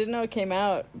 No, I didn't know it came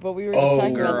out, but we were just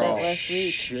talking about that girl. last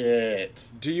week. Shit.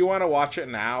 Do you want to watch it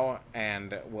now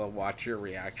and we'll watch your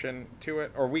reaction to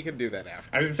it? Or we can do that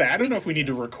after. I was going to say, I don't know if we need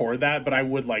to record that, but I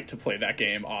would like to play that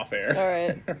game off air. All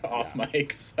right. Off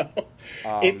mic. So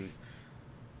Um,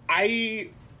 I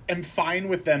am fine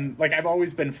with them. Like, I've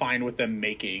always been fine with them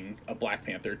making a Black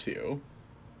Panther 2.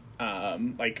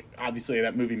 Like, obviously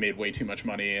that movie made way too much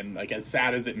money, and like, as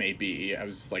sad as it may be, I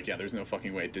was just like, yeah, there's no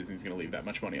fucking way Disney's gonna leave that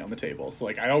much money on the table. So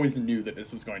like, I always knew that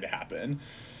this was going to happen.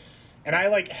 And I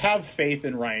like have faith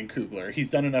in Ryan Coogler. He's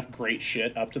done enough great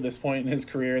shit up to this point in his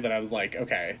career that I was like,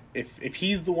 okay, if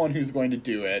he's the one who's going to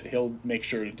do it, he'll make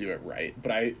sure to do it right.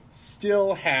 But I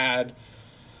still had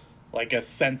like a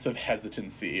sense of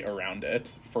hesitancy around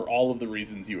it for all of the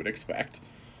reasons you would expect.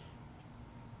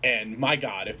 And my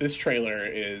God, if this trailer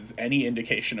is any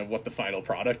indication of what the final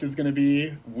product is going to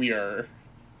be, we are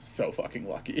so fucking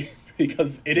lucky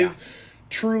because it is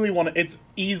truly it's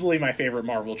easily my favorite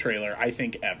Marvel trailer, I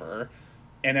think, ever.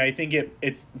 And I think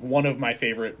it's one of my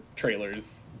favorite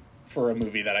trailers for a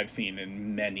movie that I've seen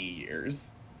in many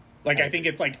years. Like, I think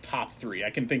it's like top 3.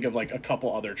 I can think of like a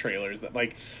couple other trailers that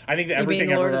like, I think the You Everything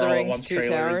mean Lord of Everywhere the All at Rings, Once Two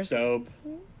trailer is Towers? dope.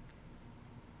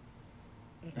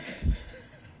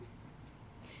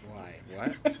 Why?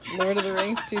 What? Lord of the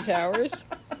Rings, Two Towers,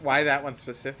 Why that one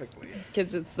specifically?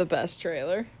 because it's the best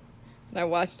trailer. And I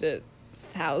watched it I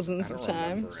thousands don't of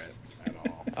remember times. it at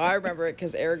all. Oh, I remember it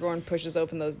because Aragorn pushes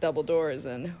open those double doors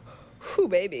and, whoo,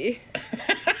 baby.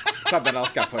 Something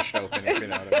else got pushed open, if you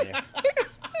know what I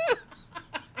mean.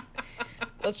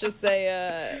 Let's just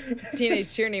say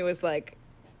Teenage Tierney was like,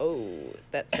 oh,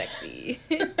 that's sexy.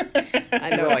 I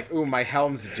know. We're like, ooh, my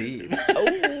helm's deep.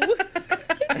 oh.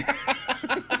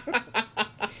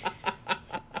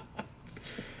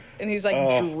 And he's like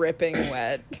Oh. dripping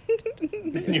wet.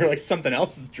 And you're like, something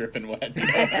else is dripping wet.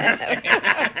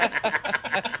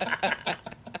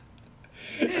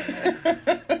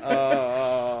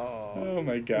 Oh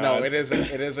my God. No, it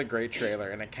is a great trailer,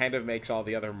 and it kind of makes all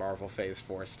the other Marvel Phase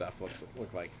 4 stuff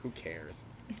look like, who cares?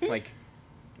 Like,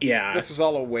 Yeah. this is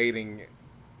all a waiting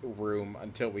room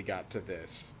until we got to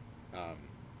this.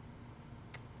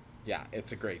 Yeah,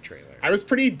 it's a great trailer. I was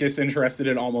pretty disinterested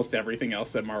in almost everything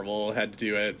else that Marvel had to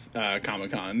do at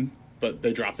Comic-Con, but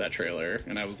they dropped that trailer,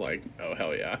 and I was like, oh,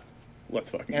 hell yeah. Let's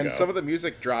fucking And go. some of the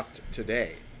music dropped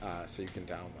today, so you can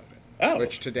download it. Oh.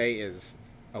 Which today is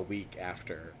a week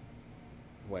after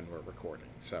when we're recording.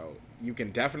 So you can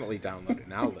definitely download it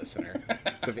now, listener.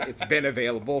 It's been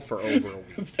available for over a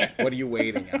week. What are you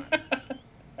waiting on?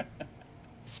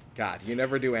 God, you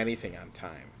never do anything on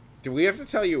time. Do we have to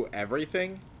tell you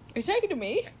everything? Are you talking to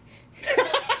me?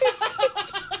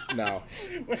 No.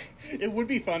 It would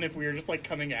be fun if we were just like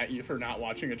coming at you for not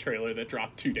watching a trailer that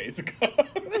dropped 2 days ago.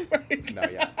 Like... No,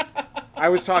 yeah. I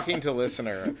was talking to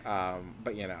listener,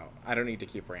 but I don't need to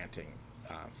keep ranting.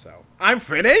 So I'm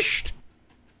finished.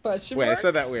 Question Wait, mark? I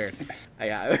said that weird.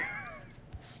 Yeah.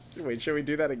 Wait, should we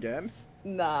do that again?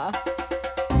 Nah.